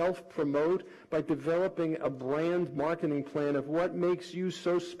self-promote by developing a brand marketing plan of what makes you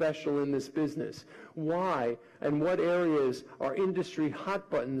so special in this business. Why and what areas are industry hot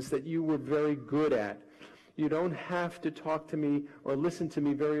buttons that you were very good at. You don't have to talk to me or listen to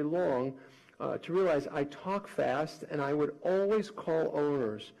me very long to realize I talk fast, and I would always call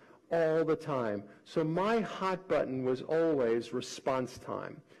owners all the time. So my hot button was always response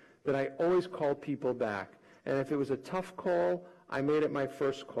time, that I always called people back. And if it was a tough call, I made it my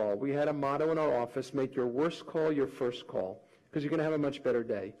first call. We had a motto in our office: make your worst call your first call, because you're going to have a much better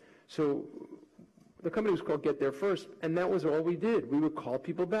day. So the company was called Get There First, and that was all we did. We would call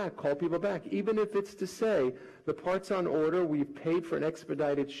people back, even if it's to say, the part's on order, we've paid for an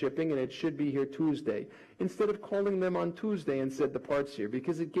expedited shipping, and it should be here Tuesday, instead of calling them on Tuesday and said the part's here,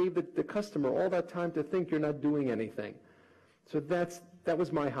 because it gave the customer all that time to think you're not doing anything. So that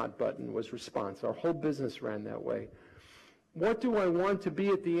was my hot button, was response. Our whole business ran that way. What do I want to be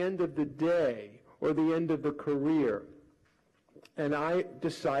at the end of the day or the end of the career? And I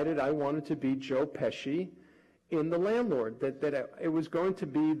decided I wanted to be Joe Pesci in The Landlord, that it was going to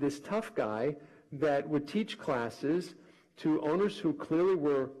be this tough guy that would teach classes to owners who clearly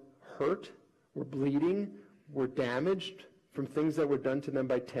were hurt, were bleeding, were damaged from things that were done to them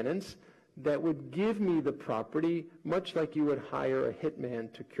by tenants, that would give me the property much like you would hire a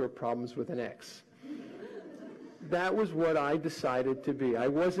hitman to cure problems with an ex. That was what I decided to be. I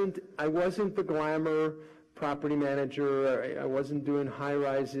wasn't the glamour property manager. I wasn't doing high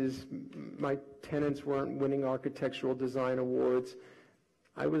rises. My tenants weren't winning architectural design awards.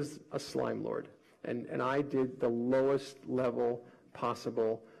 I was a slime lord, and I did the lowest level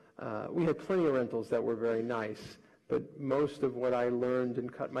possible. We had plenty of rentals that were very nice, but most of what I learned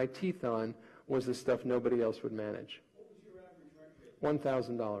and cut my teeth on was the stuff nobody else would manage. What was your average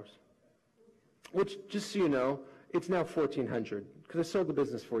rent rate? $1,000. Which, just so you know, it's now $1,400, because I sold the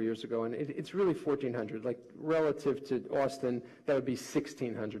business 4 years ago, and it's really $1,400. Like, relative to Austin, that would be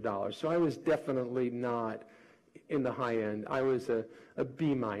 $1,600. So I was definitely not in the high end. I was a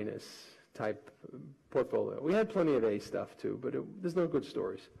B-minus type portfolio. We had plenty of A stuff, too, but there's no good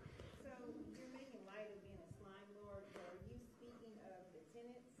stories. So you're making light of being a slime lord, but are you speaking of the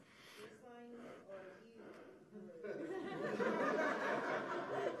tenants you're slime, or you?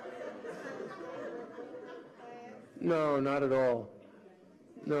 No, not at all.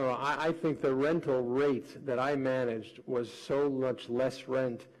 No, I think the rental rate that I managed was so much less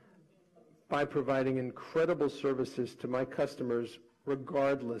rent by providing incredible services to my customers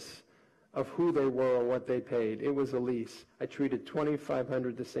regardless of who they were or what they paid. It was a lease. I treated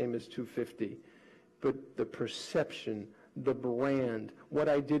 $2,500 the same as $250. But the perception, the brand, what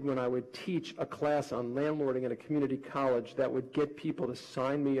I did when I would teach a class on landlording at a community college that would get people to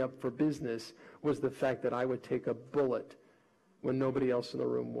sign me up for business was the fact that I would take a bullet when nobody else in the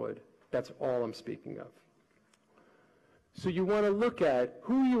room would. That's all I'm speaking of. So you want to look at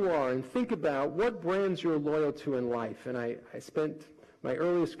who you are and think about what brands you're loyal to in life. And I spent my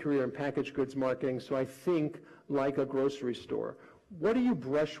earliest career in packaged goods marketing, so I think like a grocery store. What do you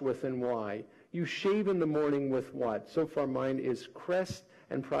brush with and why? You shave in the morning with what? So far mine is Crest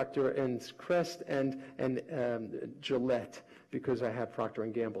and Procter, and Crest and Gillette, because I have Procter &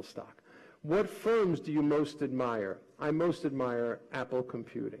 Gamble stock. What firms do you most admire? I most admire Apple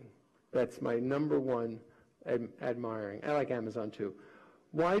Computing. That's my number one admiring. I like Amazon too.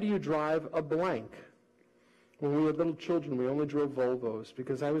 Why do you drive a blank? When we were little children, we only drove Volvos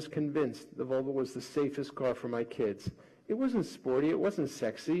because I was convinced the Volvo was the safest car for my kids. It wasn't sporty, it wasn't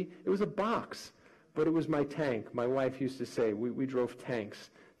sexy, it was a box, but it was my tank. My wife used to say we drove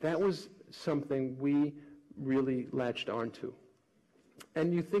tanks. That was something we really latched onto.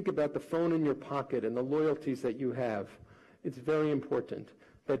 And you think about the phone in your pocket and the loyalties that you have. It's very important.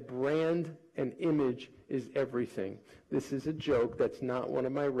 that brand and image is everything. This is a joke. That's not one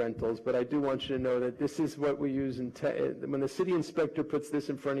of my rentals, but I do want you to know that this is what we use when the city inspector puts this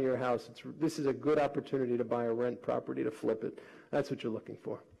in front of your house. This is a good opportunity to buy a rent property, to flip it. That's what you're looking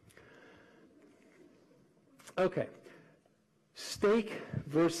for. Okay. Steak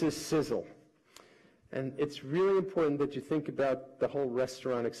versus sizzle. And it's really important that you think about the whole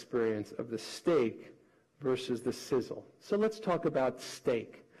restaurant experience of the steak versus the sizzle. So let's talk about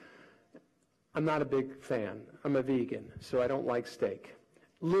steak. I'm not a big fan. I'm a vegan, so I don't like steak.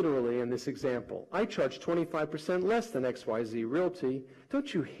 Literally, in this example, I charge 25% less than XYZ Realty.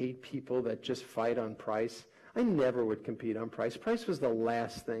 Don't you hate people that just fight on price? I never would compete on price. Price was the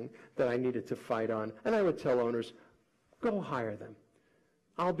last thing that I needed to fight on. And I would tell owners, go hire them.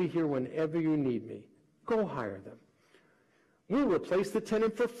 I'll be here whenever you need me. Go hire them. We'll replace the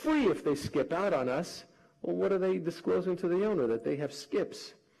tenant for free if they skip out on us. Well, what are they disclosing to the owner? That they have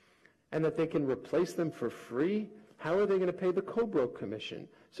skips and that they can replace them for free? How are they going to pay the co-broke commission?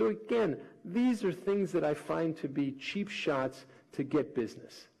 So again, these are things that I find to be cheap shots to get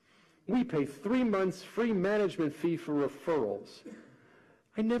business. We pay 3 months free management fee for referrals.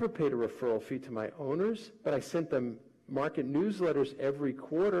 I never paid a referral fee to my owners, but I sent them market newsletters every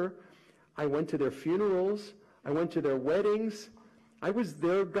quarter. I went to their funerals. I went to their weddings. I was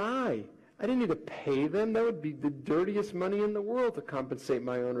their guy. I didn't need to pay them. That would be the dirtiest money in the world to compensate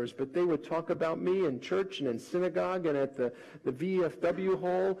my owners. But they would talk about me in church and in synagogue and at the VFW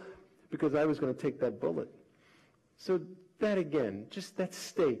hall because I was going to take that bullet. So that again, just that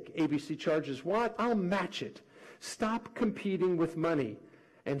steak. ABC charges what? I'll match it. Stop competing with money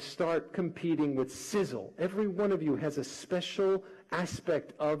and start competing with sizzle. Every one of you has a special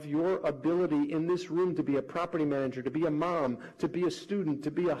aspect of your ability in this room to be a property manager, to be a mom, to be a student,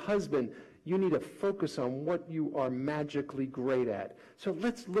 to be a husband. You need to focus on what you are magically great at. So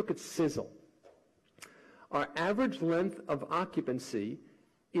let's look at sizzle. Our average length of occupancy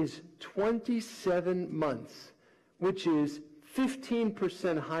is 27 months, which is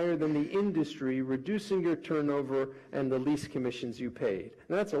 15% higher than the industry, reducing your turnover and the lease commissions you paid.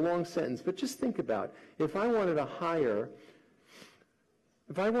 Now that's a long sentence, but just think about it. If I wanted to hire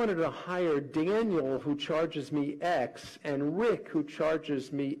Daniel, who charges me X, and Rick, who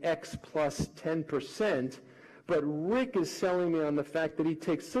charges me X plus 10%, but Rick is selling me on the fact that he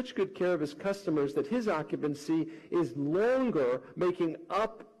takes such good care of his customers that his occupancy is longer, making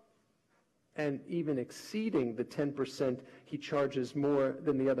up and even exceeding the 10% he charges more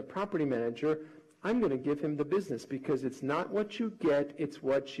than the other property manager, I'm going to give him the business because it's not what you get, it's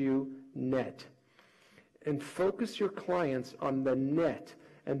what you net. And focus your clients on the net.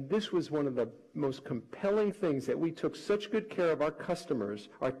 And this was one of the most compelling things, that we took such good care of our customers,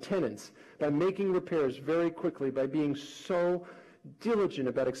 our tenants, by making repairs very quickly, by being so diligent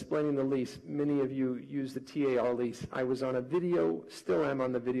about explaining the lease. Many of you use the TAR lease. I was on a video, still am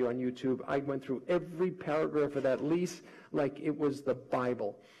on the video on YouTube. I went through every paragraph of that lease like it was the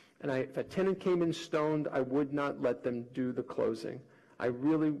Bible. And if a tenant came in stoned, I would not let them do the closing. I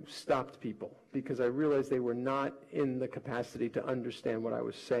really stopped people because I realized they were not in the capacity to understand what I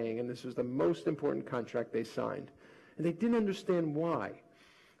was saying, and this was the most important contract they signed. And they didn't understand why.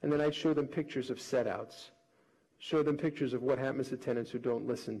 And then I'd show them pictures of set-outs, show them pictures of what happens to tenants who don't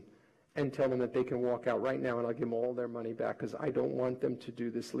listen, and tell them that they can walk out right now and I'll give them all their money back because I don't want them to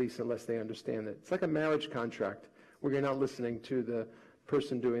do this lease unless they understand it. It's like a marriage contract where you're not listening to the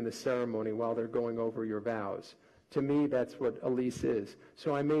person doing the ceremony while they're going over your vows. To me, that's what a lease is.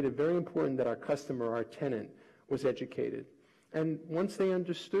 So I made it very important that our customer, our tenant, was educated. And once they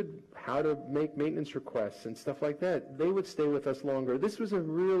understood how to make maintenance requests and stuff like that, they would stay with us longer. This was a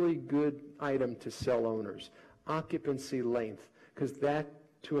really good item to sell owners. Occupancy length, because that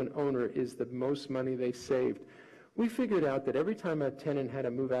to an owner is the most money they saved. We figured out that every time a tenant had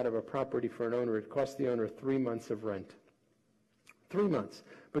to move out of a property for an owner, it cost the owner 3 months of rent. 3 months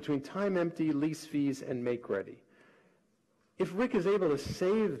between time empty, lease fees, and make ready. If Rick is able to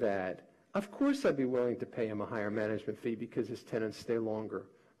save that, of course I'd be willing to pay him a higher management fee because his tenants stay longer.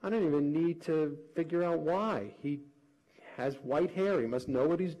 I don't even need to figure out why. He has white hair. He must know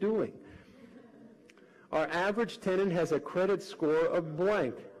what he's doing. Our average tenant has a credit score of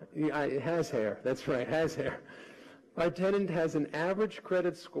blank. It has hair. That's right, has hair. Our tenant has an average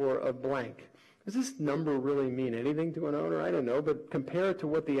credit score of blank. Does this number really mean anything to an owner? I don't know, but compare it to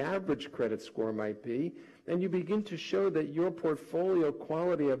what the average credit score might be, and you begin to show that your portfolio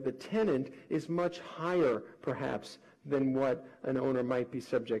quality of the tenant is much higher, perhaps, than what an owner might be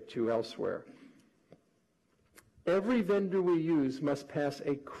subject to elsewhere. Every vendor we use must pass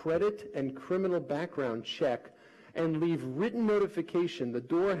a credit and criminal background check and leave written notification, the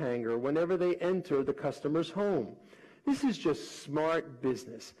door hanger, whenever they enter the customer's home. This is just smart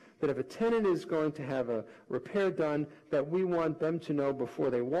business, that if a tenant is going to have a repair done, that we want them to know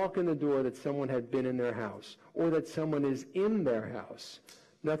before they walk in the door that someone had been in their house, or that someone is in their house.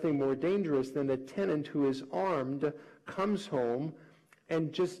 Nothing more dangerous than the tenant who is armed comes home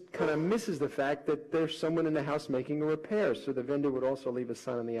and just kind of misses the fact that there's someone in the house making a repair. So the vendor would also leave a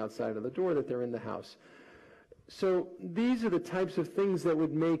sign on the outside of the door that they're in the house. So these are the types of things that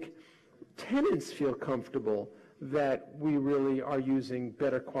would make tenants feel comfortable that we really are using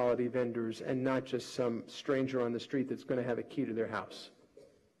better quality vendors and not just some stranger on the street that's going to have a key to their house.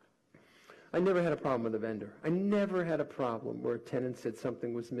 I never had a problem with a vendor. I never had a problem where a tenant said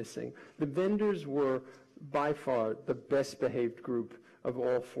something was missing. The vendors were by far the best behaved group of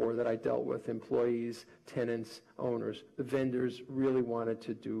all four that I dealt with: employees, tenants, owners. The vendors really wanted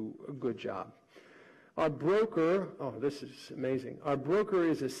to do a good job. Our broker, oh, this is amazing. Our broker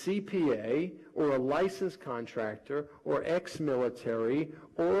is a CPA or a licensed contractor or ex-military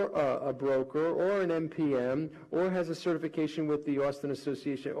or a broker or an MPM or has a certification with the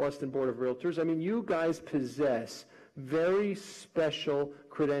Austin Board of Realtors. I mean, you guys possess very special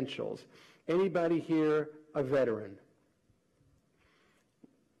credentials. Anybody here a veteran?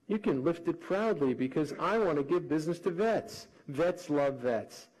 You can lift it proudly, because I want to give business to vets. Vets love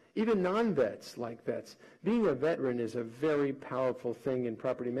vets. Even non-vets like vets. Being a veteran is a very powerful thing in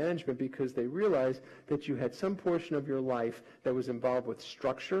property management, because they realize that you had some portion of your life that was involved with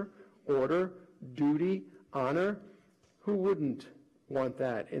structure, order, duty, honor. Who wouldn't want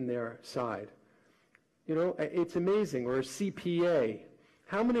that in their side? You know, it's amazing. Or a CPA.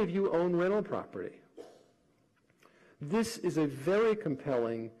 How many of you own rental property? This is a very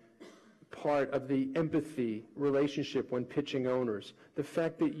compelling part of the empathy relationship when pitching owners. The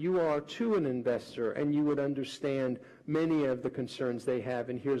fact that you are too an investor and you would understand many of the concerns they have,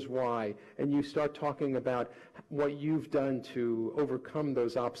 and here's why. And you start talking about what you've done to overcome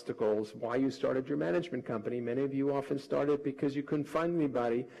those obstacles, why you started your management company. Many of you often started because you couldn't find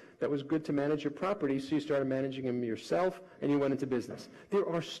anybody that was good to manage your property, so you started managing them yourself and you went into business. There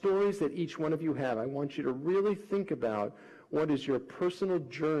are stories that each one of you have. I want you to really think about what is your personal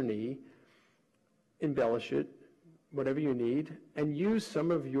journey, embellish it, whatever you need, and use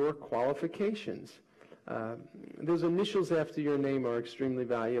some of your qualifications. Those initials after your name are extremely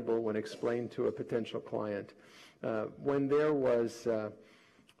valuable when explained to a potential client. When there was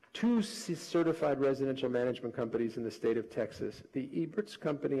 2 certified residential management companies in the state of Texas, the Eberts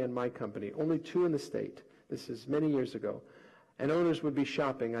company and my company, only 2 in the state. This is many years ago. And owners would be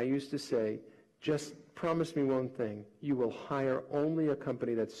shopping. I used to say, just promise me one thing. You will hire only a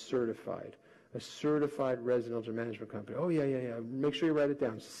company that's certified. A certified residential management company. Oh, yeah. Make sure you write it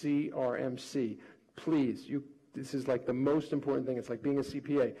down. CRMC. Please. This is like the most important thing. It's like being a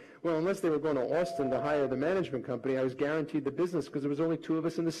CPA. Well, unless they were going to Austin to hire the management company, I was guaranteed the business because there was only 2 of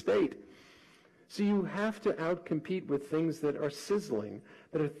us in the state. So you have to outcompete with things that are sizzling,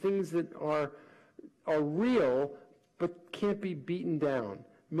 that are things that are real but can't be beaten down.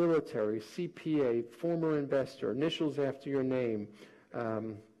 Military, CPA, former investor, initials after your name.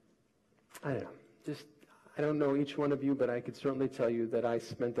 I don't know. I don't know each one of you, but I could certainly tell you that I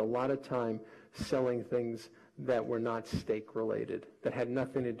spent a lot of time selling things that were not stake related, that had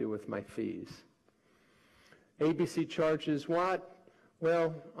nothing to do with my fees. ABC charges what?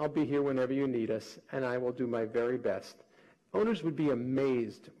 Well, I'll be here whenever you need us, and I will do my very best. Owners would be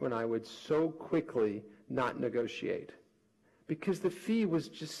amazed when I would so quickly not negotiate, because the fee was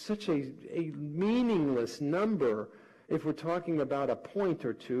just such a meaningless number if we're talking about a point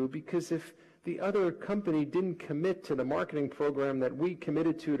or two, because if the other company didn't commit to the marketing program that we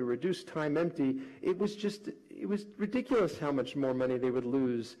committed to reduce time empty, it was ridiculous how much more money they would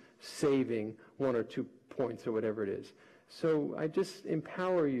lose saving 1 or 2 points or whatever it is. So I just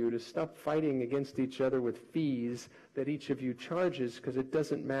empower you to stop fighting against each other with fees that each of you charges, because it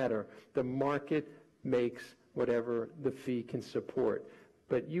doesn't matter. The market makes whatever the fee can support,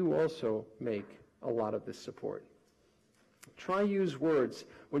 but you also make a lot of this support. Try use words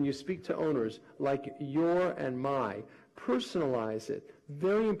when you speak to owners like your and my. Personalize it.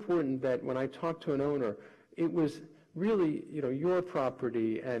 Very important that when I talk to an owner, it was really, your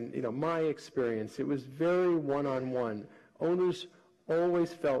property and, my experience. It was very one-on-one. Owners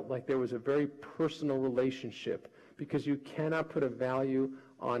always felt like there was a very personal relationship, because you cannot put a value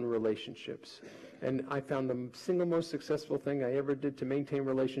on relationships. And I found the single most successful thing I ever did to maintain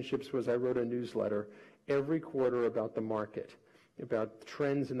relationships was I wrote a newsletter every quarter about the market, about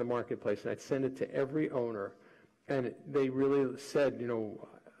trends in the marketplace, and I'd send it to every owner. And they really said,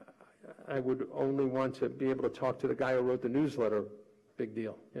 I would only want to be able to talk to the guy who wrote the newsletter. Big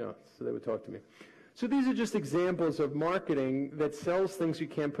deal, so they would talk to me. So these are just examples of marketing that sells things you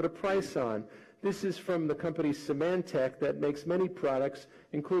can't put a price on. This is from the company Symantec that makes many products,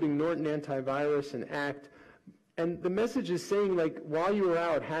 including Norton Antivirus and ACT. And the message is saying, like, while you were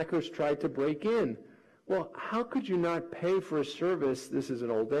out, hackers tried to break in. Well, how could you not pay for a service, this is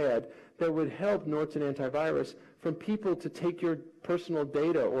an old ad, that would help Norton Antivirus from people to take your personal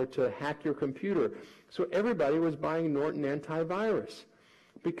data or to hack your computer? So everybody was buying Norton Antivirus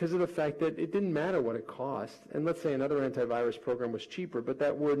because of the fact that it didn't matter what it cost. And let's say another antivirus program was cheaper, but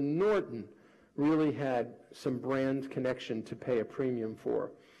that word Norton really had some brand connection to pay a premium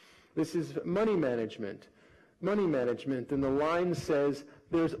for. This is money management. Money management, and the line says,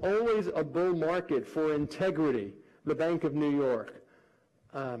 there's always a bull market for integrity, the Bank of New York.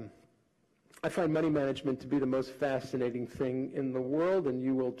 I find money management to be the most fascinating thing in the world, and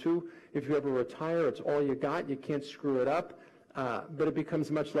you will too. If you ever retire, it's all you got. You can't screw it up. But it becomes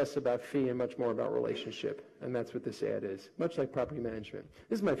much less about fee and much more about relationship, and that's what this ad is, much like property management.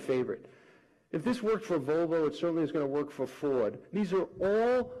 This is my favorite. If this worked for Volvo, it certainly is going to work for Ford. These are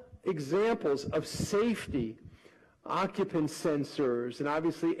all examples of safety, occupant sensors, and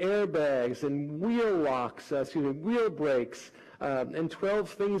obviously airbags, and wheel locks, wheel brakes, and 12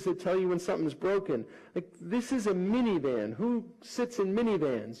 things that tell you when something's broken. Like, this is a minivan. Who sits in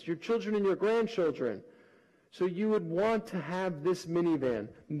minivans? Your children and your grandchildren. So you would want to have this minivan.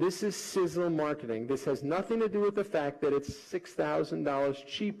 This is sizzle marketing. This has nothing to do with the fact that it's $6,000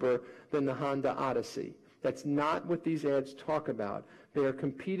 cheaper than the Honda Odyssey. That's not what these ads talk about. They are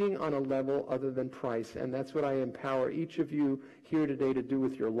competing on a level other than price, and that's what I empower each of you here today to do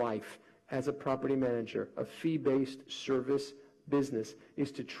with your life as a property manager. A fee-based service business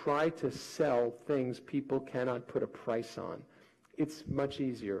is to try to sell things people cannot put a price on. It's much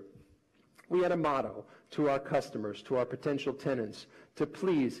easier. We had a motto to our customers, to our potential tenants, to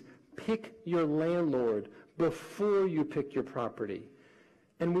please pick your landlord before you pick your property.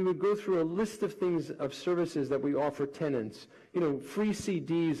 And we would go through a list of things, of services that we offer tenants. Free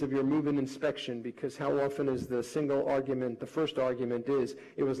CDs of your move-in inspection, because how often is the single argument, the first argument is,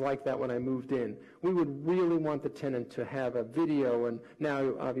 it was like that when I moved in. We would really want the tenant to have a video, and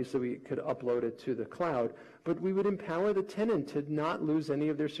now obviously we could upload it to the cloud, but we would empower the tenant to not lose any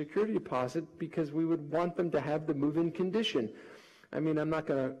of their security deposit because we would want them to have the move-in condition. I mean, I'm not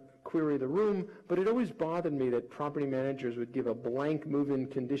going to query the room, but it always bothered me that property managers would give a blank move-in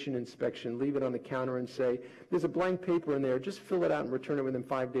condition inspection, leave it on the counter and say, there's a blank paper in there, just fill it out and return it within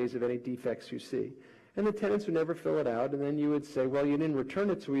 5 days of any defects you see. And the tenants would never fill it out, and then you would say, well, you didn't return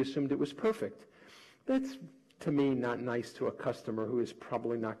it, so we assumed it was perfect. That's, to me, not nice to a customer who is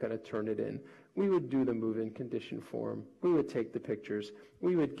probably not going to turn it in. We would do the move-in condition form. We would take the pictures.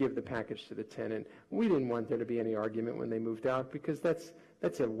 We would give the package to the tenant. We didn't want there to be any argument when they moved out, because that's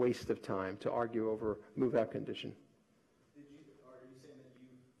a waste of time to argue over move-out condition. Are you saying that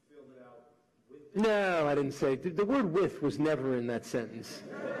you filled it out with? No, I didn't say. The word with was never in that sentence.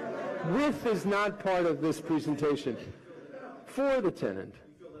 With is not part of this presentation. For the tenant.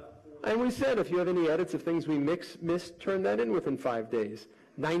 And we said if you have any edits of things we missed, turn that in within 5 days.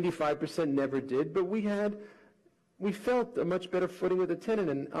 95% never did, but we felt a much better footing with the tenant,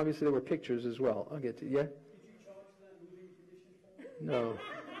 and obviously there were pictures as well. I'll get to yeah? No.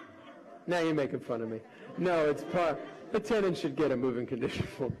 Now you're making fun of me. No, it's part. The tenant should get a moving condition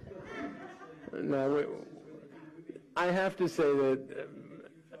form. No, I have to say that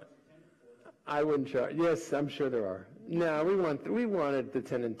I wouldn't charge. Yes, I'm sure there are. No, we wanted the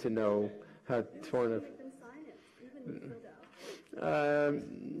tenant to know how torn it. Even sign it, even filled out.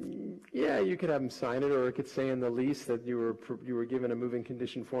 Yeah, you could have them sign it, or it could say in the lease that you were given a moving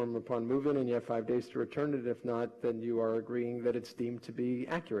condition form upon move-in, and you have 5 days to return it. If not, then you are agreeing that it's deemed to be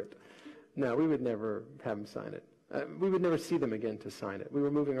accurate. No, we would never have them sign it. We would never see them again to sign it. We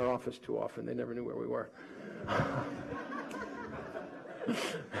were moving our office too often. They never knew where we were.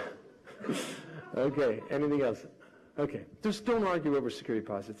 Okay, anything else? Okay, just don't argue over security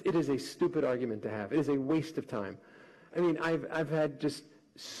deposits. It is a stupid argument to have. It is a waste of time. I mean, I've had just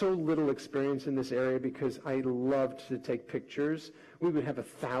so little experience in this area because I loved to take pictures. We would have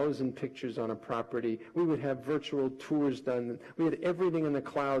 1,000 pictures on a property. We would have virtual tours done. We had everything in the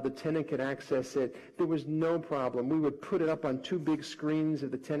cloud. The tenant could access it. There was no problem. We would put it up on 2 big screens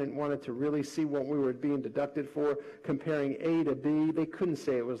if the tenant wanted to really see what we were being deducted for, comparing A to B. They couldn't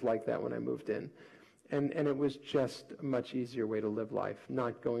say it was like that when I moved in. And it was just a much easier way to live life,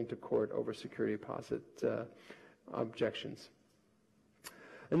 not going to court over security deposit objections.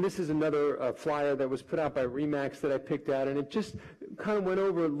 And this is another flyer that was put out by RE/MAX that I picked out, and it just kind of went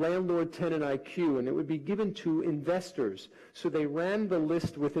over landlord-tenant IQ, and it would be given to investors. So they ran the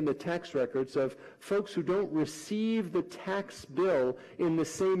list within the tax records of folks who don't receive the tax bill in the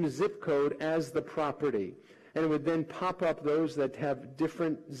same zip code as the property. And it would then pop up those that have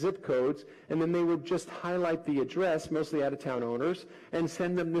different zip codes, and then they would just highlight the address, mostly out-of-town owners, and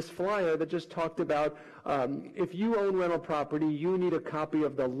send them this flyer that just talked about if you own rental property, you need a copy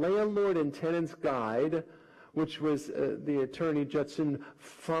of the Landlord and Tenants Guide, which was the attorney Judson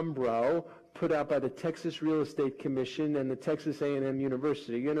Fumbrough, put out by the Texas Real Estate Commission and the Texas A&M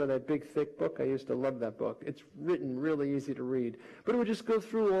University. You know that big, thick book? I used to love that book. It's written really easy to read. But it would just go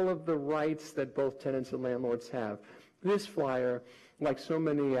through all of the rights that both tenants and landlords have. This flyer, like so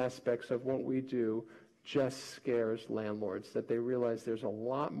many aspects of what we do, just scares landlords, that they realize there's a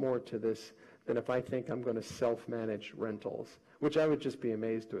lot more to this than if I think I'm going to self-manage rentals, which I would just be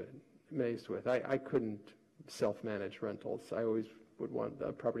amazed with. I couldn't self-manage rentals. I always would want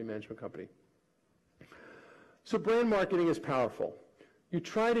a property management company. So brand marketing is powerful. You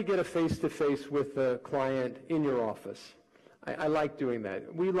try to get a face-to-face with the client in your office. I like doing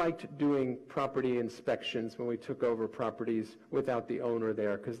that. We liked doing property inspections when we took over properties without the owner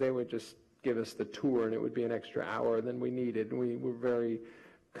there, because they would just give us the tour and it would be an extra hour than we needed. And we were very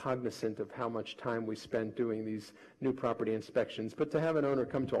cognizant of how much time we spent doing these new property inspections. But to have an owner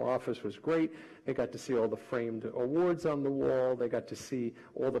come to our office was great. They got to see all the framed awards on the wall. They got to see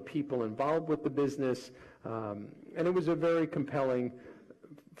all the people involved with the business. And it was a very compelling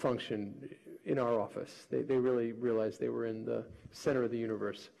function in our office. They really realized they were in the center of the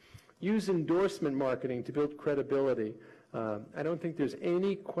universe. Use endorsement marketing to build credibility. I don't think there's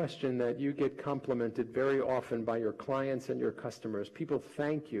any question that you get complimented very often by your clients and your customers. People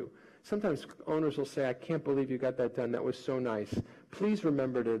thank you. Sometimes owners will say, I can't believe you got that done. That was so nice. Please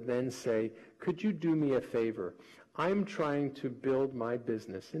remember to then say, could you do me a favor? I'm trying to build my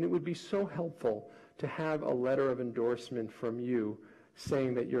business, and it would be so helpful to have a letter of endorsement from you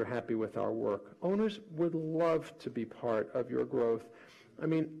saying that you're happy with our work. Owners would love to be part of your growth. I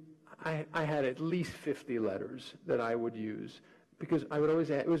mean, I had at least 50 letters that I would use, because I would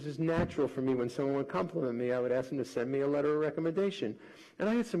always ask, it was just natural for me when someone would compliment me, I would ask them to send me a letter of recommendation. And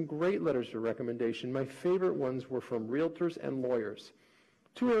I had some great letters of recommendation. My favorite ones were from realtors and lawyers.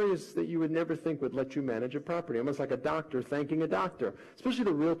 Two areas that you would never think would let you manage a property, almost like a doctor thanking a doctor, especially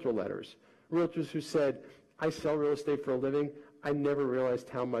the realtor letters. Realtors who said, I sell real estate for a living. I never realized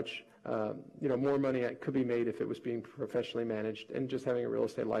how much more money could be made if it was being professionally managed, and just having a real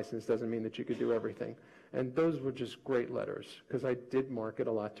estate license doesn't mean that you could do everything. And those were just great letters, because I did market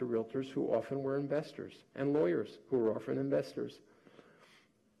a lot to realtors who often were investors, and lawyers who were often investors.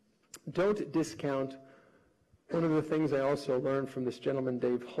 Don't discount. One of the things I also learned from this gentleman,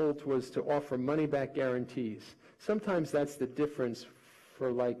 Dave Holt, was to offer money-back guarantees. Sometimes that's the difference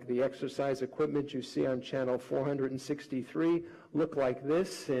for, like, the exercise equipment you see on channel 463 look like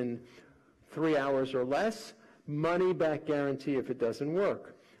this in 3 hours or less. Money-back guarantee if it doesn't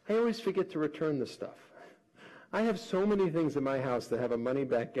work. I always forget to return the stuff. I have so many things in my house that have a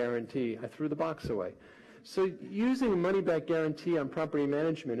money-back guarantee. I threw the box away. So using a money-back guarantee on property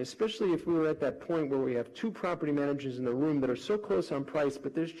management, especially if we were at that point where we have two property managers in the room that are so close on price,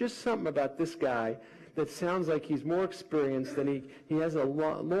 but there's just something about this guy that sounds like he's more experienced, and he has a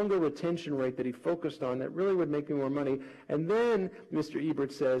longer retention rate that he focused on that really would make me more money. And then Mr.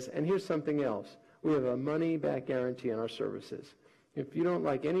 Ebert says, and here's something else. We have a money-back guarantee on our services. If you don't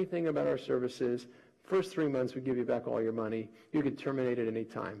like anything about our services, first 3 months we give you back all your money. You could terminate at any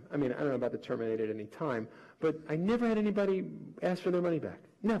time. I mean, I don't know about the terminate at any time, but I never had anybody ask for their money back.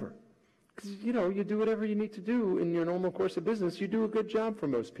 Never. Because, you do whatever you need to do in your normal course of business. You do a good job for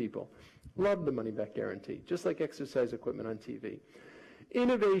most people. Love the money-back guarantee, just like exercise equipment on TV.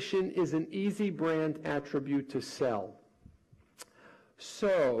 Innovation is an easy brand attribute to sell.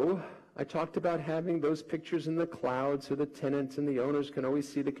 So I talked about having those pictures in the cloud so the tenants and the owners can always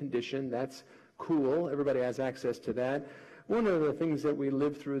see the condition. That's cool. Everybody has access to that. One of the things that we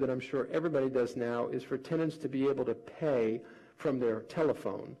live through that I'm sure everybody does now is for tenants to be able to pay from their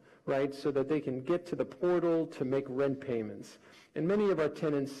telephone, right, so that they can get to the portal to make rent payments. And many of our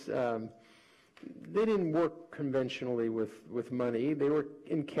tenants, they didn't work conventionally with money. They were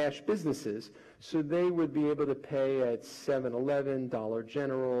in cash businesses. So they would be able to pay at 7-Eleven, Dollar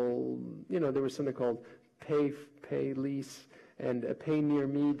General. There was something called Pay Lease and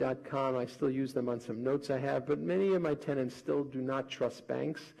paynearme.com. I still use them on some notes I have. But many of my tenants still do not trust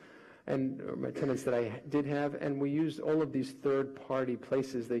banks, and my tenants that I did have. And we used all of these third-party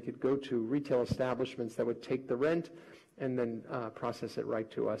places they could go to, retail establishments that would take the rent and then process it right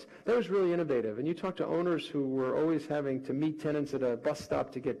to us. That was really innovative. And you talk to owners who were always having to meet tenants at a bus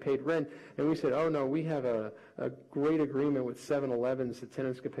stop to get paid rent, and we said, oh no, we have a great agreement with 7-Elevens that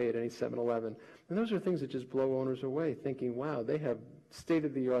tenants could pay at any 7-Eleven. And those are things that just blow owners away, thinking, wow, they have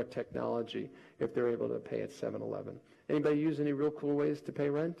state-of-the-art technology if they're able to pay at 7-Eleven. Anybody use any real cool ways to pay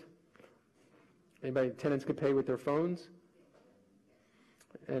rent? Anybody, tenants could pay with their phones?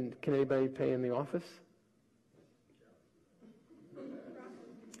 And can anybody pay in the office?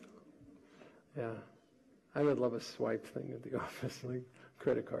 Yeah, I would love a swipe thing at the office, like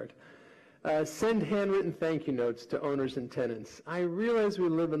credit card. Send handwritten thank you notes to owners and tenants. I realize we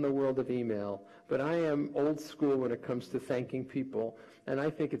live in the world of email, but I am old school when it comes to thanking people, and I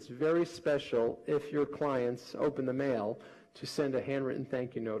think it's very special if your clients open the mail to send a handwritten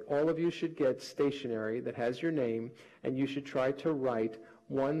thank you note. All of you should get stationery that has your name, and you should try to write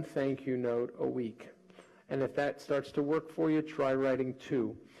one thank you note a week. And if that starts to work for you, try writing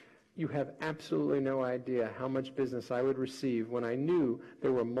 2. You have absolutely no idea how much business I would receive when I knew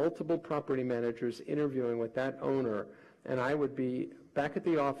there were multiple property managers interviewing with that owner, and I would be back at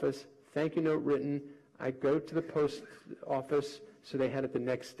the office, thank you note written. I'd go to the post office so they had it the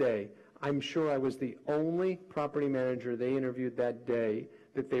next day. I'm sure I was the only property manager they interviewed that day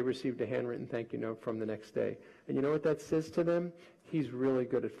that they received a handwritten thank you note from the next day. And you know what that says to them? He's really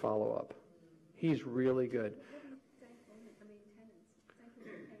good at follow-up. He's really good.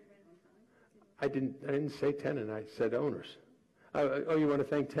 I didn't say tenant, I said owners. Oh, you want to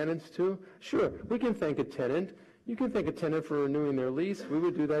thank tenants too? Sure, we can thank a tenant. You can thank a tenant for renewing their lease. We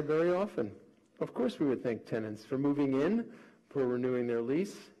would do that very often. Of course we would thank tenants for moving in, for renewing their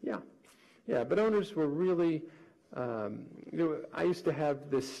lease. Yeah, but owners were really, I used to have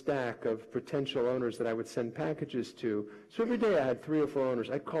this stack of potential owners that I would send packages to. So every day I had 3 or 4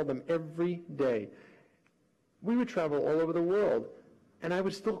 owners. I'd call them every day. We would travel all over the world, and I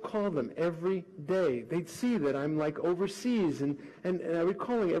would still call them every day. They'd see that I'm like overseas, and I would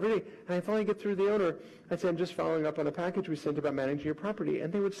call them every day. And I finally get through the owner. I'd say, I'm just following up on a package we sent about managing your property.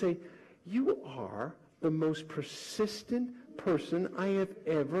 And they would say, you are the most persistent person I have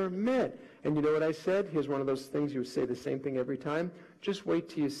ever met. And you know what I said? Here's one of those things you would say the same thing every time. Just wait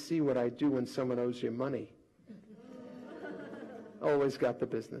till you see what I do when someone owes you money. Always got the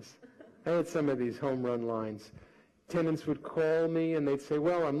business. I had some of these home run lines. Tenants would call me and they'd say,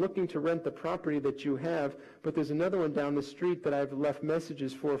 well, I'm looking to rent the property that you have, but there's another one down the street that I've left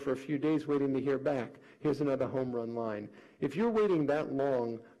messages for a few days waiting to hear back. Here's another home run line. If you're waiting that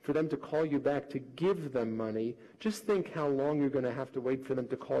long for them to call you back to give them money, just think how long you're going to have to wait for them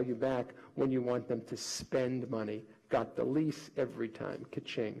to call you back when you want them to spend money. Got the lease every time.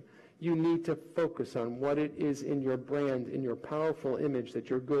 Ka-ching. You need to focus on what it is in your brand, in your powerful image that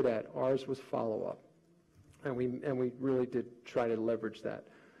you're good at. Ours was follow-up. And we really did try to leverage that.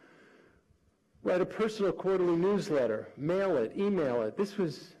 Write a personal quarterly newsletter, mail it, email it. This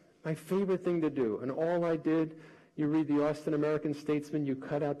was my favorite thing to do. And all I did, you read the Austin American-Statesman, you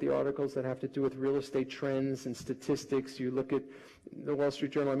cut out the articles that have to do with real estate trends and statistics. You look at the Wall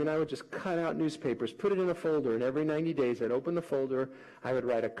Street Journal. I mean, I would just cut out newspapers, put it in a folder, and every 90 days I'd open the folder. I would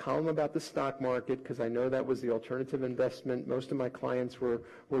write a column about the stock market because I know that was the alternative investment most of my clients were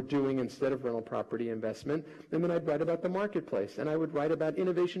doing instead of rental property investment. And then I'd write about the marketplace, and I would write about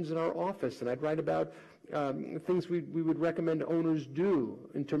innovations in our office, and I'd write about things we would recommend owners do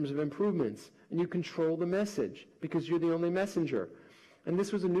in terms of improvements. And you control the message because you're the only messenger. And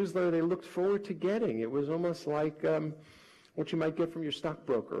this was a newsletter they looked forward to getting. It was almost like what you might get from your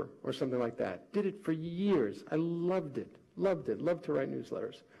stockbroker or something like that. Did it for years. I loved it. Loved to write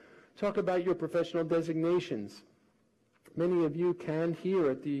newsletters. Talk about your professional designations. Many of you can here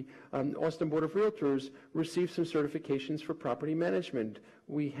at the Austin Board of Realtors receive some certifications for property management.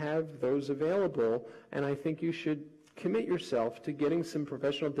 We have those available, and I think you should commit yourself to getting some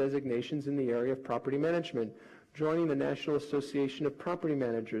professional designations in the area of property management. Joining the National Association of Property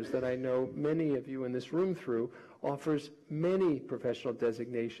Managers that I know many of you in this room through offers many professional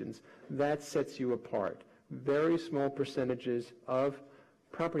designations. That sets you apart. Very small percentages of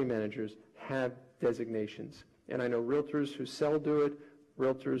property managers have designations. And I know realtors who sell do it,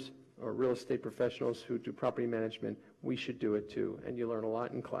 realtors or real estate professionals who do property management, we should do it too. And you learn a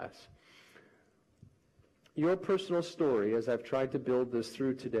lot in class. Your personal story, as I've tried to build this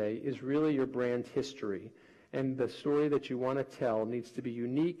through today, is really your brand history. And the story that you want to tell needs to be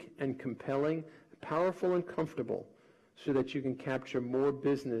unique and compelling, powerful and comfortable, so that you can capture more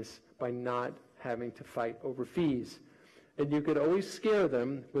business by not having to fight over fees. And you could always scare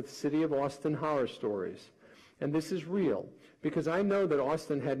them with City of Austin horror stories. And this is real. because I know that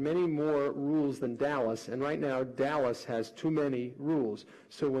Austin had many more rules than Dallas, and right now Dallas has too many rules.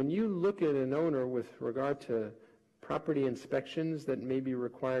 So when you look at an owner with regard to property inspections that may be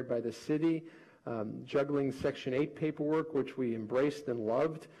required by the city, juggling Section 8 paperwork, which we embraced and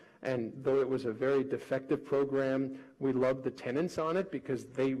loved, and though it was a very defective program, we loved the tenants on it because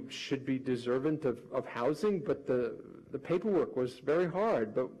they should be deserving of housing, but the paperwork was very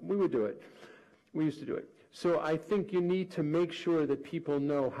hard, but we would do it. We used to do it. So I think you need to make sure that people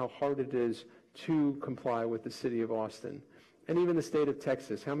know how hard it is to comply with the city of Austin. And even the state of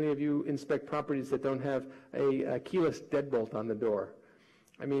Texas. How many of you inspect properties that don't have a keyless deadbolt on the door?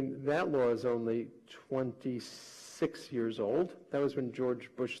 I mean, that law is only 26 years old. That was when George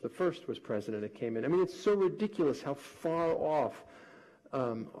Bush I was president. It came in. I mean, it's so ridiculous how far off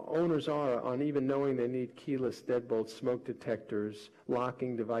owners are on even knowing they need keyless deadbolts, smoke detectors,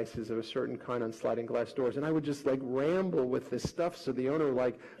 locking devices of a certain kind on sliding glass doors. And I would just like ramble with this stuff so the owner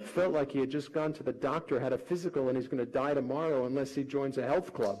felt like he had just gone to the doctor, had a physical, and he's going to die tomorrow unless he joins a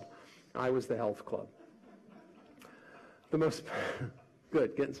health club. I was the health club. The most...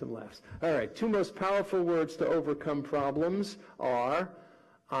 Good, getting some laughs. All right, 2 most powerful words to overcome problems are,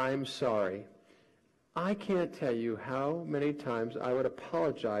 I'm sorry. I can't tell you how many times I would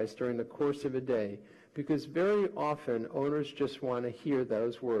apologize during the course of a day because very often owners just want to hear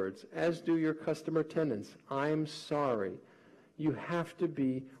those words, as do your customer tenants. I'm sorry. You have to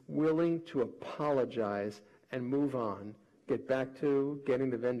be willing to apologize and move on. Get back to getting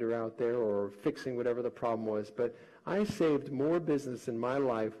the vendor out there or fixing whatever the problem was. But I saved more business in my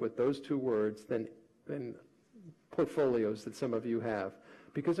life with those 2 words than portfolios that some of you have.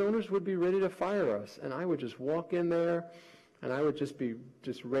 Because owners would be ready to fire us, and I would just walk in there, and I would just be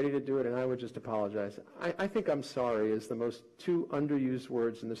ready to do it, and I would just apologize. I think I'm sorry is the most 2 underused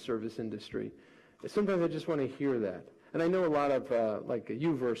words in the service industry. Sometimes I just want to hear that. And I know a lot of, like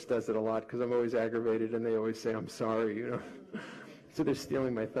UVerse does it a lot because I'm always aggravated, and they always say, I'm sorry, you know. So they're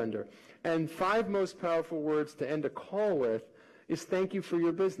stealing my thunder. And 5 most powerful words to end a call with is thank you for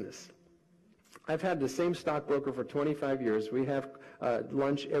your business. I've had the same stockbroker for 25 years. We have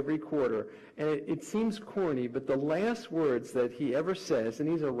lunch every quarter. And it seems corny, but the last words that he ever says, and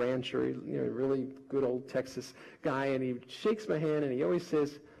he's a rancher, really good old Texas guy, and he shakes my hand and he always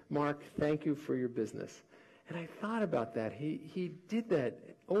says, Mark, thank you for your business. And I thought about that. He did that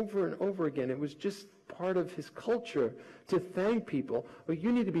over and over again. It was just part of his culture to thank people. Well,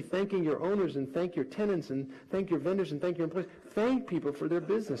 you need to be thanking your owners and thank your tenants and thank your vendors and thank your employees. Thank people for their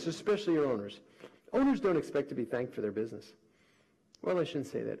business, especially your owners. Owners don't expect to be thanked for their business. Well, I shouldn't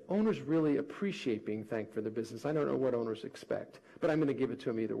say that. Owners really appreciate being thanked for their business. I don't know what owners expect, but I'm going to give it to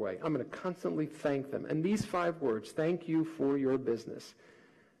them either way. I'm going to constantly thank them. And these 5 words, thank you for your business,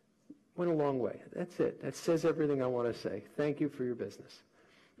 went a long way. That's it. That says everything I want to say. Thank you for your business.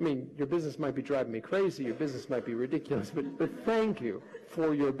 I mean, your business might be driving me crazy. Your business might be ridiculous, but thank you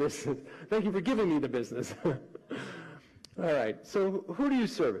for your business. Thank you for giving me the business. All right. So who do you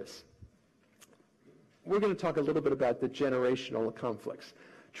service? We're going to talk a little bit about the generational conflicts.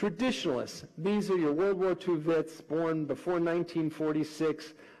 Traditionalists, these are your World War II vets born before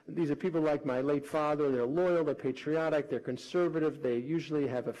 1946. These are people like my late father. They're loyal, they're patriotic, they're conservative. They usually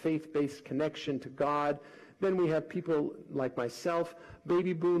have a faith-based connection to God. Then we have people like myself,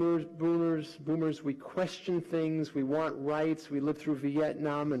 baby boomers. We question things. We want rights. We lived through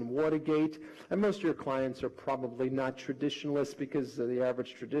Vietnam and Watergate. And most of your clients are probably not traditionalists because the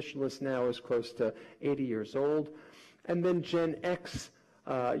average traditionalist now is close to 80 years old. And then Gen X.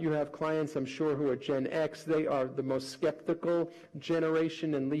 You have clients, I'm sure, who are Gen X. They are the most skeptical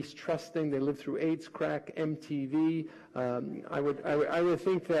generation and least trusting. They lived through AIDS, crack, MTV. I would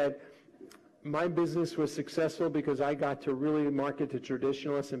think that my business was successful because I got to really market to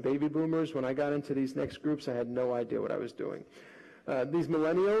traditionalists and baby boomers. When I got into these next groups, I had no idea what I was doing. These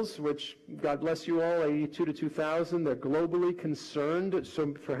millennials, which God bless you all, 82 to 2000, they're globally concerned, so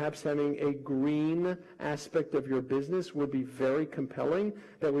perhaps having a green aspect of your business would be very compelling,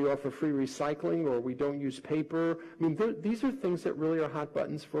 that we offer free recycling or we don't use paper. I mean, these are things that really are hot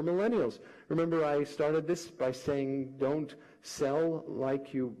buttons for millennials. Remember, I started this by saying don't sell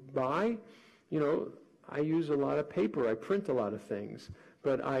like you buy. You know, I use a lot of paper. I print a lot of things.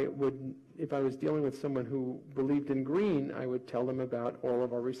 But I would, if I was dealing with someone who believed in green, I would tell them about all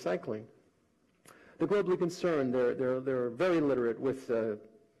of our recycling. They're globally concerned. They're very literate with the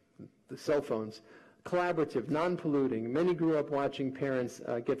cell phones. Collaborative, non-polluting. Many grew up watching parents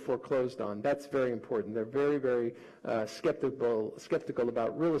get foreclosed on. That's very important. They're very, very skeptical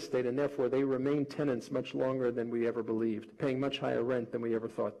about real estate, and therefore they remain tenants much longer than we ever believed, paying much higher rent than we ever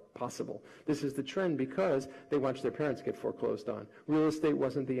thought possible. This is the trend because they watched their parents get foreclosed on. Real estate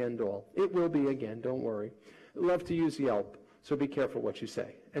wasn't the end all. It will be again, don't worry. Love to use Yelp, so be careful what you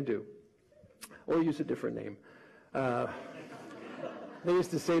say and do. Or use a different name. They used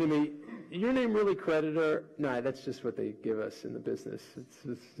to say to me, your name really Kreditor? Nah, that's just what they give us in the business.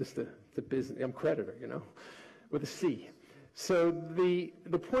 It's just the business. I'm Kreditor, with a C. So the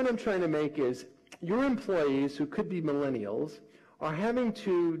point I'm trying to make is your employees, who could be millennials, are having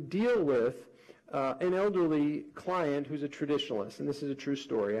to deal with an elderly client who's a traditionalist. And this is a true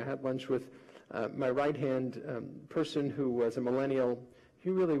story. I had lunch with my right-hand person who was a millennial. He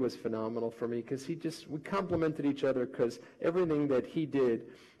really was phenomenal for me because we complimented each other because everything that he did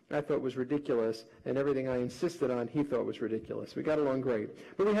I thought was ridiculous, and everything I insisted on he thought was ridiculous. We got along great.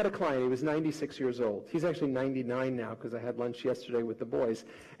 But we had a client. He was 96 years old. He's actually 99 now because I had lunch yesterday with the boys.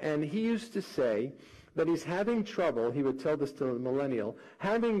 And he used to say that he's having trouble, he would tell this to a millennial,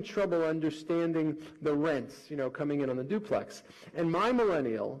 having trouble understanding the rents, coming in on the duplex. And my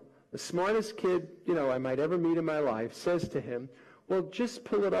millennial, the smartest kid, I might ever meet in my life, says to him, well, just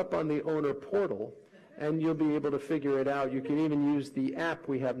pull it up on the owner portal and you'll be able to figure it out. You can even use the app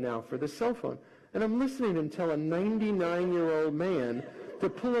we have now for the cell phone. And I'm listening to him tell a 99-year-old man to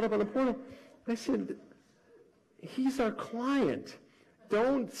pull it up on the portal. I said, he's our client.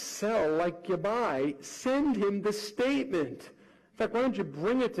 Don't sell like you buy. Send him the statement. In fact, why don't you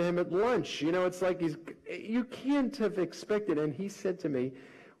bring it to him at lunch? It's like you can't have expected. And he said to me,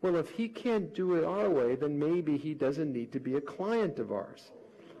 well, if he can't do it our way, then maybe he doesn't need to be a client of ours.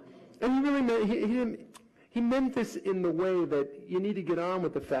 And he really meant, he meant this in the way that you need to get on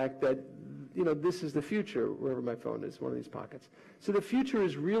with the fact that, this is the future, wherever my phone is, one of these pockets. So the future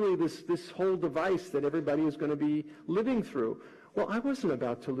is really this whole device that everybody is going to be living through. Well, I wasn't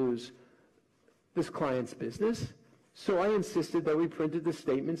about to lose this client's business, so I insisted that we printed the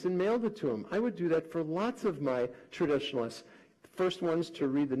statements and mailed it to him. I would do that for lots of my traditionalists. First ones to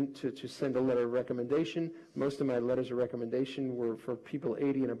read to send a letter of recommendation. Most of my letters of recommendation were for people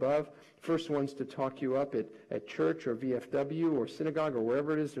 80 and above. First ones to talk you up at church or VFW or synagogue or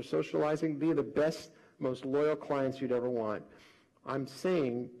wherever it is they're socializing. They're the best, most loyal clients you'd ever want. I'm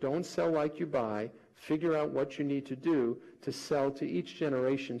saying don't sell like you buy. Figure out what you need to do to sell to each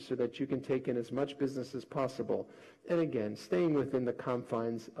generation so that you can take in as much business as possible. And again, staying within the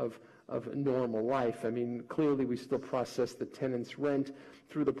confines of normal life. I mean, clearly we still process the tenant's rent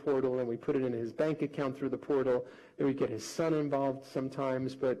through the portal, and we put it in his bank account through the portal, and we get his son involved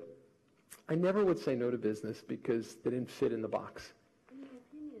sometimes, but I never would say no to business because they didn't fit in the box. In your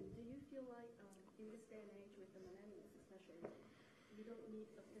opinion, do you feel like in this day and age with the millennials especially, you don't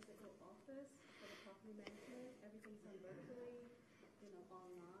need a physical office for the property management? Everything's done virtually,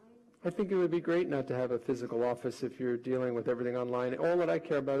 online? I think it would be great not to have a physical office if you're dealing with everything online. All that I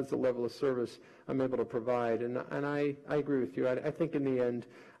care about is the level of service I'm able to provide, and I agree with you. I think in the end,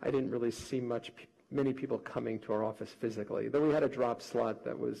 I didn't really see many people coming to our office physically, though we had a drop slot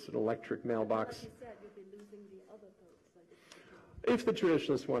that was an electric mailbox. Like you said, you'll be losing the other folks. If the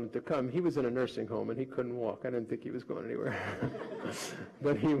traditionalist wanted to come, he was in a nursing home and he couldn't walk. I didn't think he was going anywhere.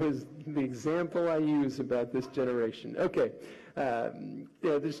 But he was the example I use about this generation. Okay,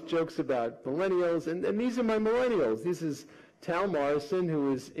 there's jokes about millennials, and these are my millennials. This is Tal Morrison, who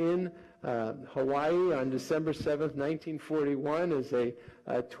was in Hawaii on December 7th, 1941 as a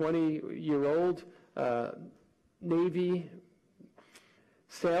 20-year-old Navy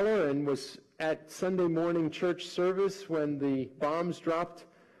sailor and was at Sunday morning church service when the bombs dropped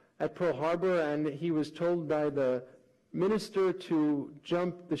at Pearl Harbor, and he was told by the minister to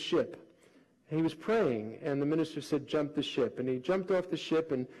jump the ship. He was praying, and the minister said, jump the ship. And he jumped off the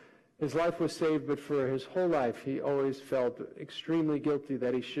ship, and his life was saved, but for his whole life, he always felt extremely guilty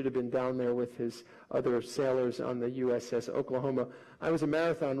that he should have been down there with his other sailors on the USS Oklahoma. I was a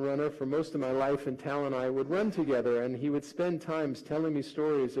marathon runner for most of my life, and Tal and I would run together, and he would spend times telling me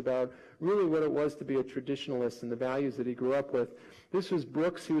stories about really what it was to be a traditionalist and the values that he grew up with. This was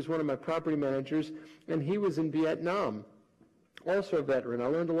Brooks. He was one of my property managers, and he was in Vietnam, also a veteran. I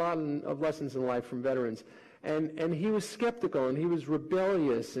learned a lot of lessons in life from veterans. And he was skeptical, and he was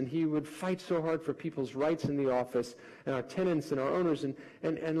rebellious, and he would fight so hard for people's rights in the office and our tenants and our owners.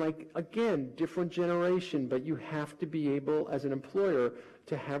 And like, again, different generation, but you have to be able, as an employer,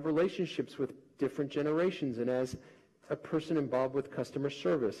 to have relationships with different generations. And as a person involved with customer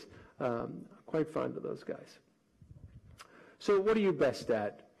service, quite fond of those guys. So what are you best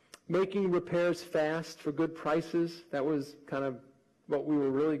at? Making repairs fast for good prices. That was kind of what we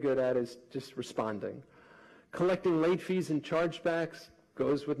were really good at, is just responding. Collecting late fees and chargebacks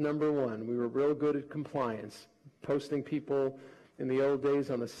goes with number one. We were real good at compliance, posting people in the old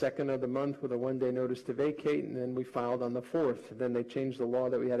days on the 2nd of the month with a one-day notice to vacate, and then we filed on the 4th. Then they changed the law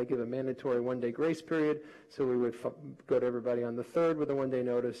that we had to give a mandatory one-day grace period, so we would go to everybody on the 3rd with a one-day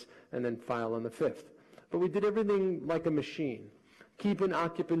notice and then file on the 5th. But we did everything like a machine, keeping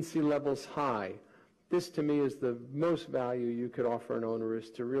occupancy levels high. This, to me, is the most value you could offer an owner,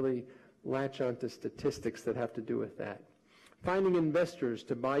 is to really latch onto statistics that have to do with that. Finding investors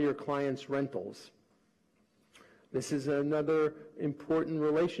to buy your clients' rentals. This is another important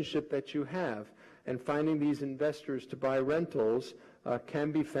relationship that you have. And finding these investors to buy rentals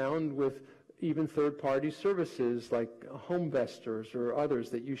can be found with even third-party services like HomeVestors or others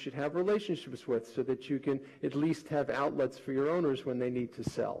that you should have relationships with so that you can at least have outlets for your owners when they need to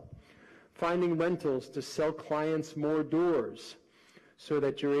sell. Finding rentals to sell clients more doors so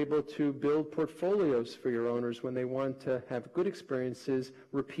that you're able to build portfolios for your owners when they want to have good experiences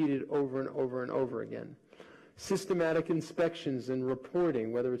repeated over and over and over again. Systematic inspections and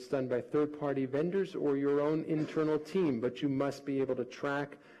reporting, whether it's done by third-party vendors or your own internal team, but you must be able to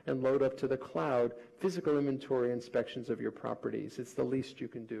track and load up to the cloud physical inventory inspections of your properties. It's the least you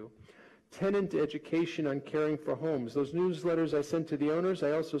can do. Tenant education on caring for homes. Those newsletters I sent to the owners,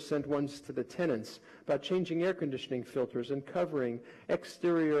 I also sent ones to the tenants about changing air conditioning filters and covering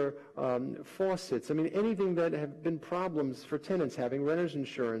exterior faucets. I mean, anything that have been problems for tenants, having renter's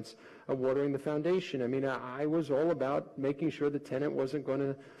insurance, watering the foundation. I mean, I was all about making sure the tenant wasn't going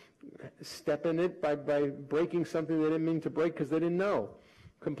to step in it by breaking something they didn't mean to break because they didn't know.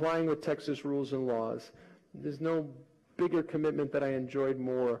 Complying with Texas rules and laws. There's no bigger commitment that I enjoyed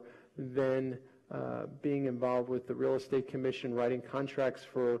more than being involved with the Real Estate Commission, writing contracts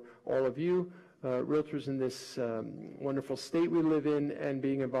for all of you, realtors in this wonderful state we live in, and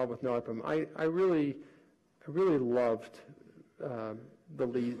being involved with NARPM. I really loved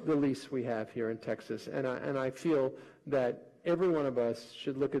the lease we have here in Texas, and I feel that every one of us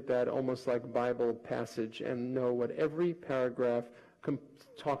should look at that almost like Bible passage and know what every paragraph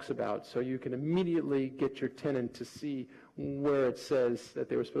talks about, so you can immediately get your tenant to see where it says that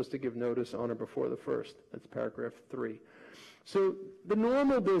they were supposed to give notice on or before the 1st. That's paragraph 3. So the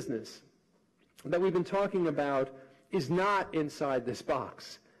normal business that we've been talking about is not inside this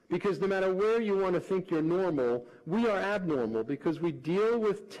box, because no matter where you want to think you're normal, we are abnormal because we deal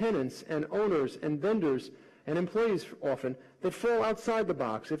with tenants and owners and vendors and employees often that fall outside the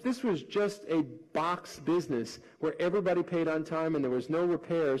box. If this was just a box business where everybody paid on time and there was no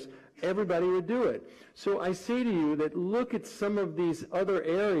repairs, everybody would do it. So I say to you that look at some of these other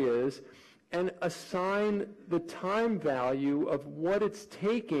areas and assign the time value of what it's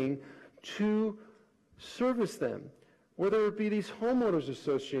taking to service them. Whether it be these homeowners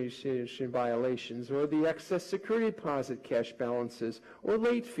association violations or the excess security deposit cash balances or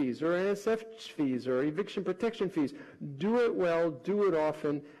late fees or NSF fees or eviction protection fees. Do it well, do it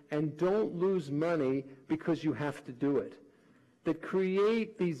often, and don't lose money because you have to do it. That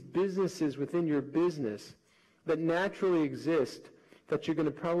create these businesses within your business that naturally exist that you're going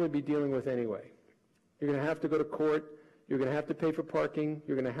to probably be dealing with anyway. You're going to have to go to court, you're going to have to pay for parking,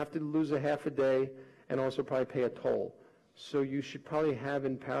 you're going to have to lose a half a day, and also probably pay a toll. So you should probably have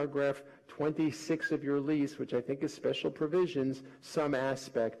in paragraph 26 of your lease, which I think is special provisions, some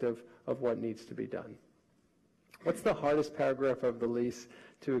aspect of what needs to be done. What's the hardest paragraph of the lease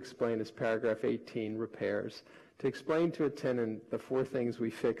to explain is paragraph 18, repairs. To explain to a tenant the 4 things we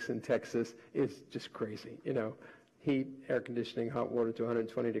fix in Texas is just crazy. You know, heat, air conditioning, hot water to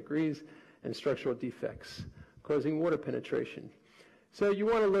 120 degrees, and structural defects, causing water penetration. So you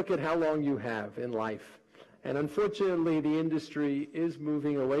want to look at how long you have in life. And unfortunately, the industry is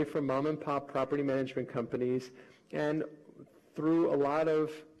moving away from mom-and-pop property management companies and through a lot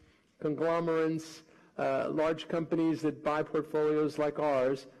of conglomerates, large companies that buy portfolios like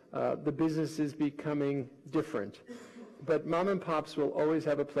ours, the business is becoming different. But mom-and-pops will always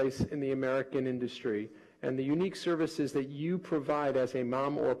have a place in the American industry, and the unique services that you provide as a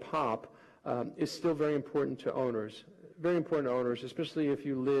mom or pop is still very important to owners. Very important to owners, especially if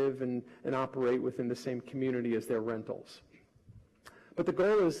you live and operate within the same community as their rentals. But the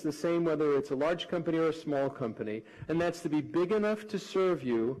goal is the same whether it's a large company or a small company, and that's to be big enough to serve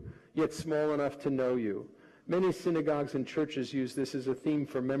you, yet small enough to know you. Many synagogues and churches use this as a theme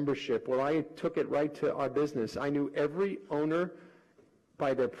for membership. Well, I took it right to our business. I knew every owner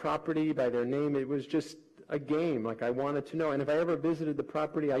by their property, by their name. It was just a game, like I wanted to know. And if I ever visited the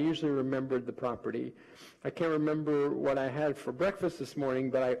property, I usually remembered the property. I can't remember what I had for breakfast this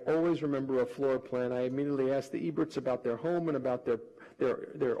morning, but I always remember a floor plan. I immediately asked the Eberts about their home and about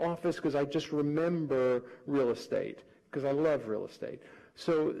their office because I just remember real estate, because I love real estate.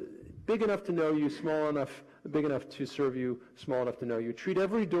 So big enough to know you, small enough big enough to serve you, small enough to know you. Treat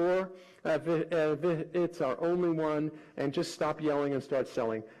every door as if it's our only one, and just stop yelling and start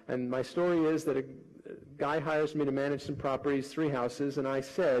selling. And my story is that a guy hires me to manage some properties, 3 houses, and I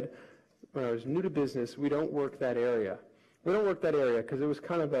said, when I was new to business, we don't work that area. We don't work that area because it was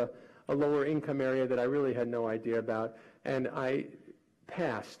kind of a lower income area that I really had no idea about. And I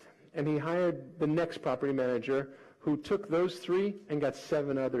passed. And he hired the next property manager who took those 3 and got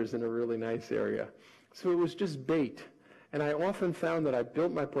 7 others in a really nice area. So it was just bait. And I often found that I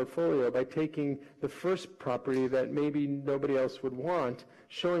built my portfolio by taking the first property that maybe nobody else would want,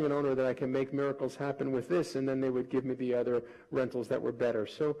 showing an owner that I can make miracles happen with this, and then they would give me the other rentals that were better.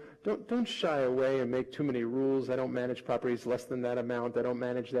 So don't shy away and make too many rules. I don't manage properties less than that amount. I don't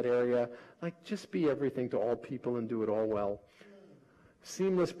manage that area. Like, just be everything to all people and do it all well.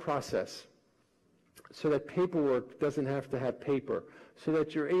 Seamless process, so that paperwork doesn't have to have paper, so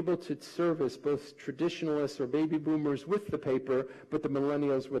that you're able to service both traditionalists or baby boomers with the paper, but the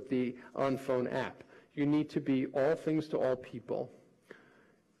millennials with the on-phone app. You need to be all things to all people.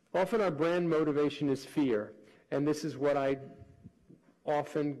 Often our brand motivation is fear, and this is what I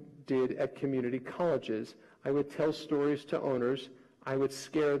often did at community colleges. I would tell stories to owners. I would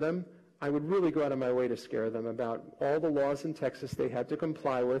scare them. I would really go out of my way to scare them about all the laws in Texas they had to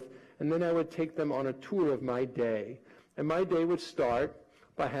comply with, and then I would take them on a tour of my day. And my day would start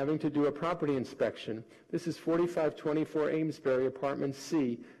by having to do a property inspection. This is 4524 Amesbury, Apartment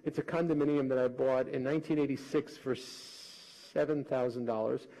C. It's a condominium that I bought in 1986 for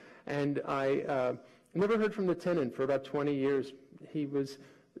 $7,000. And I never heard from the tenant for about 20 years. His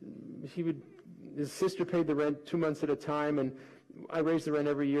sister paid the rent 2 months at a time, and I raised the rent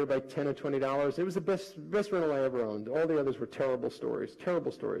every year by $10 or $20. It was the best rental I ever owned. All the others were terrible stories.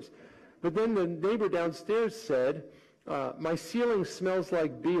 But then the neighbor downstairs said, my ceiling smells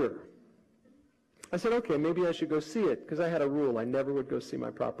like beer. I said, okay, maybe I should go see it, because I had a rule. I never would go see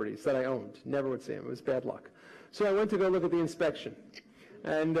my properties that I owned. Never would see them. It was bad luck. So I went to go look at the inspection.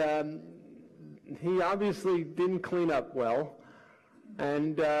 And he obviously didn't clean up well.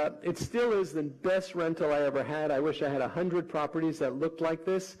 And it still is the best rental I ever had. I wish I had 100 properties that looked like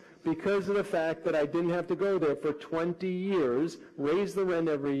this, because of the fact that I didn't have to go there for 20 years, raise the rent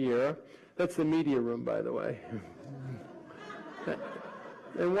every year. That's the media room, by the way.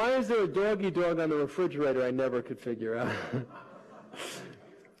 And why is there a doggy dog on the refrigerator? I never could figure out.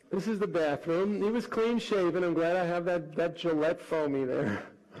 This is the bathroom. He was clean shaven. I'm glad I have that Gillette foamy there.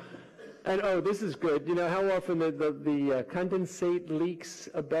 And oh, this is good. You know how often the condensate leaks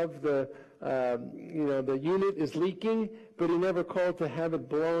above the the unit is leaking, but he never called to have it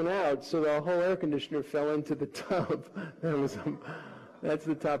blown out, so the whole air conditioner fell into the tub. That's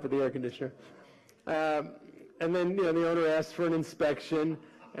the top of the air conditioner. And then the owner asked for an inspection,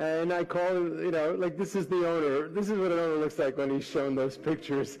 and I called, like, this is the owner. This is what an owner looks like when he's shown those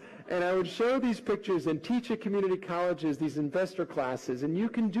pictures. And I would show these pictures and teach at community colleges these investor classes, and you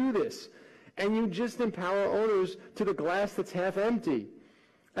can do this. And you just empower owners to the glass that's half empty.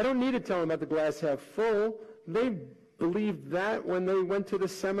 I don't need to tell them about the glass half full. They believed that when they went to the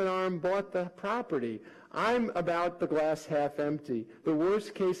seminar and bought the property. I'm about the glass half empty, the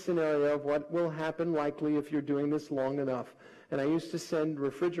worst case scenario of what will happen likely if you're doing this long enough. And I used to send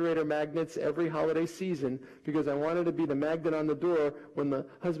refrigerator magnets every holiday season because I wanted to be the magnet on the door when the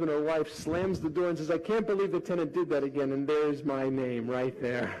husband or wife slams the door and says, I can't believe the tenant did that again, and there's my name right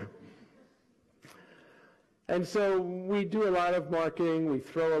there. And so we do a lot of marketing. We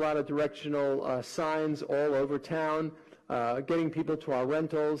throw a lot of directional signs all over town, getting people to our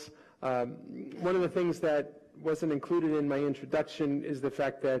rentals. One of the things that wasn't included in my introduction is the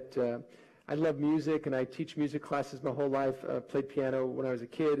fact that I love music, and I teach music classes my whole life. Played piano when I was a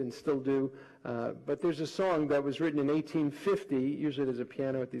kid and still do. But there's a song that was written in 1850. Usually there's a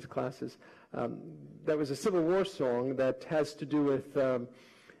piano at these classes. That was a Civil War song that has to do with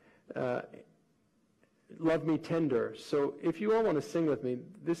Love Me Tender. So if you all want to sing with me,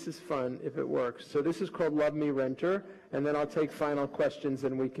 this is fun if it works. So this is called Love Me Renter, and then I'll take final questions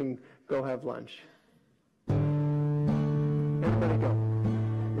and we can go have lunch. Everybody go.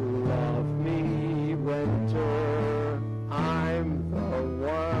 Love me renter, I'm the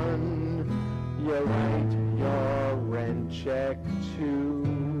one you write your rent check to.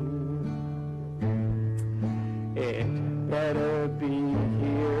 It better be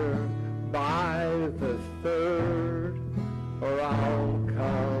here by the 3rd, or I'll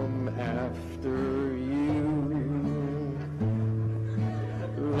come after you.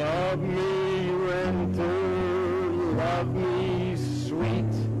 Love me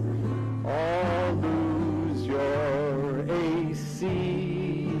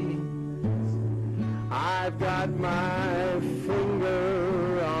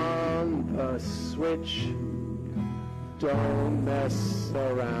don't mess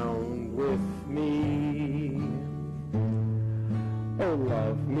around with me. Oh,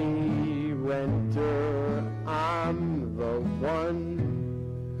 love me, renter, I'm the one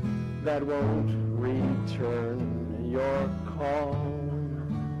that won't return your call.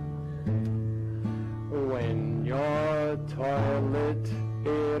 When your toilet,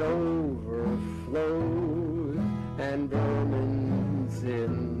 it overflows and vermin's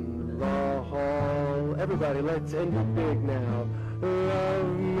in the hall. Everybody, let's end it big now.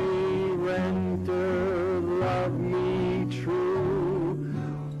 Love me, renter, love me true,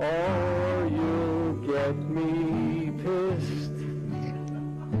 or you'll get me pissed.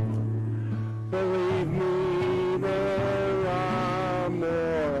 Believe me, there are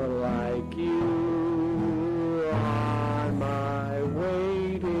more like you on my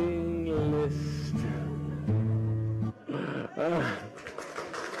waiting list.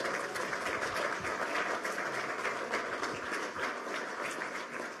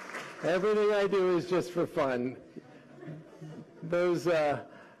 Everything I do is just for fun. Those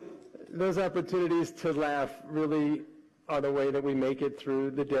opportunities to laugh really are the way that we make it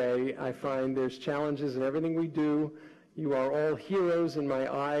through the day. I find there's challenges in everything we do. You are all heroes in my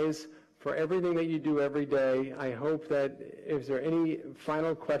eyes for everything that you do every day. I hope that, is there any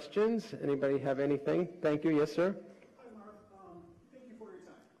final questions? Anybody have anything? Thank you. Yes, sir? Hi, Mark. Thank you for your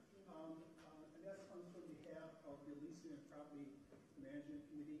time. And that comes from behalf of the Leasing and Property Management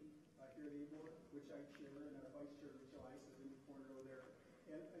Committee here at ABoR, which I chair, and our vice chair, Rachel Ice, is in the corner over there.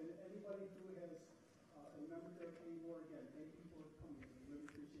 And anybody who has a member there at ABoR, again, thank you for coming. We really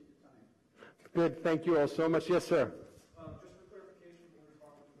appreciate your time. Good. Thank you all so much. Yes, sir. Just for clarification, when we're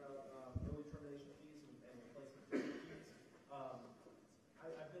talking about early termination fees and replacement fees,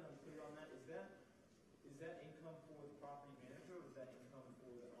 I've been unclear on that. Is that income for the property manager, or is that income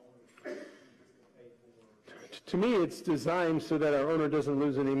for the owner to pay for? To me, it's designed so that our owner doesn't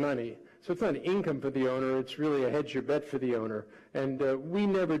lose any money. So it's not income for the owner, it's really a hedge your bet for the owner. And we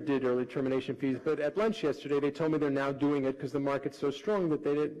never did early termination fees, but at lunch yesterday they told me they're now doing it because the market's so strong that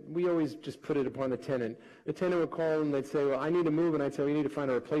we always just put it upon the tenant. The tenant would call and they'd say, well, I need to move, and I'd say, well, you need to find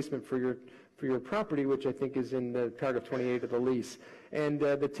a replacement for your property, which I think is in the paragraph 28 of the lease. And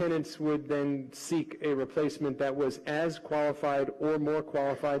the tenants would then seek a replacement that was as qualified or more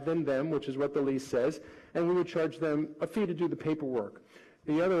qualified than them, which is what the lease says, and we would charge them a fee to do the paperwork.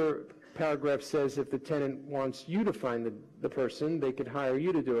 The other paragraph says if the tenant wants you to find the person, they could hire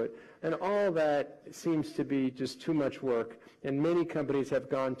you to do it. And all that seems to be just too much work, and many companies have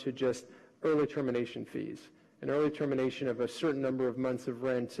gone to just early termination fees. An early termination of a certain number of months of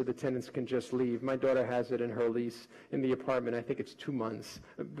rent so the tenants can just leave. My daughter has it in her lease in the apartment. I think it's 2 months,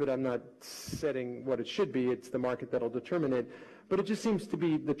 but I'm not setting what it should be. It's the market that'll determine it. But it just seems to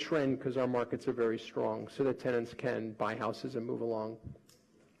be the trend because our markets are very strong so that tenants can buy houses and move along.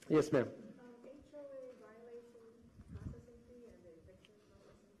 Yes, ma'am. HOA violation processing fee and the eviction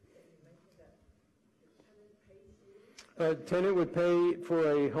processing fee, you mentioned that the tenant pays you. Tenant would pay for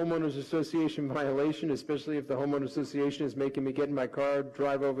a homeowners association violation, especially if the homeowners association is making me get in my car,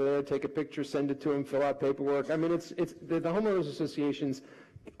 drive over there, take a picture, send it to them, fill out paperwork. I mean, the homeowners associations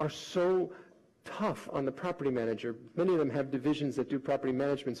are so tough on the property manager. Many of them have divisions that do property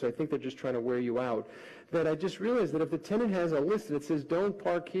management, so I think they're just trying to wear you out. That I just realized that if the tenant has a list that says don't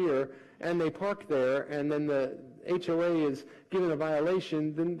park here, and they park there, and then the HOA is given a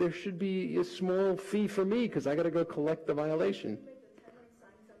violation, then there should be a small fee for me because I got to go collect the violation.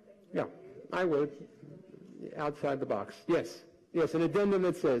 Yeah, I would. Outside the box. Yes. Yes, an addendum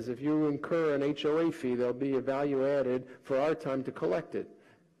that says if you incur an HOA fee, there'll be a value added for our time to collect it.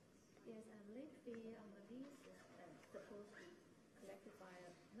 Yes, and late fee on the lease is supposed to be collected by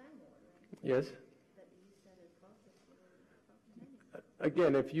a landlord, right? Yes. That you said is processed for the property manager.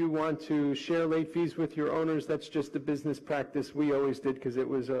 Again, if you want to share late fees with your owners, that's just a business practice we always did because it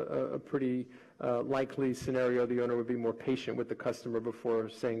was a pretty likely scenario. The owner would be more patient with the customer before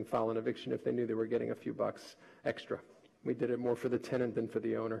saying file an eviction if they knew they were getting a few bucks extra. We did it more for the tenant than for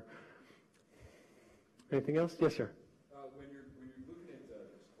the owner. Anything else? Yes, sir. When you're looking at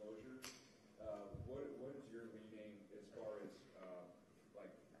disclosures, what is your leaning as far as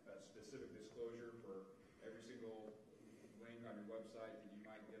like a specific disclosure for every single link on your website that you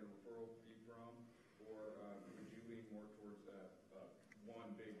might get a referral fee from, or would you lean more towards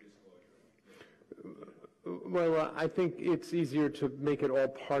one big disclosure? Well, I think it's easier to make it all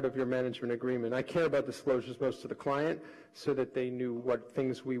part of your management agreement. I care about disclosures most to the client so that they knew what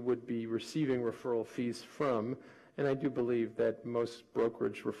things we would be receiving referral fees from. And I do believe that most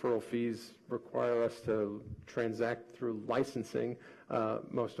brokerage referral fees require us to transact through licensing.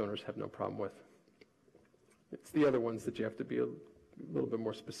 Most owners have no problem with. It's the other ones that you have to be a little bit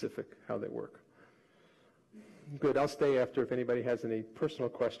more specific how they work. Good. I'll stay after if anybody has any personal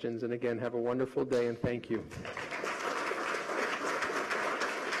questions. And again, have a wonderful day and thank you.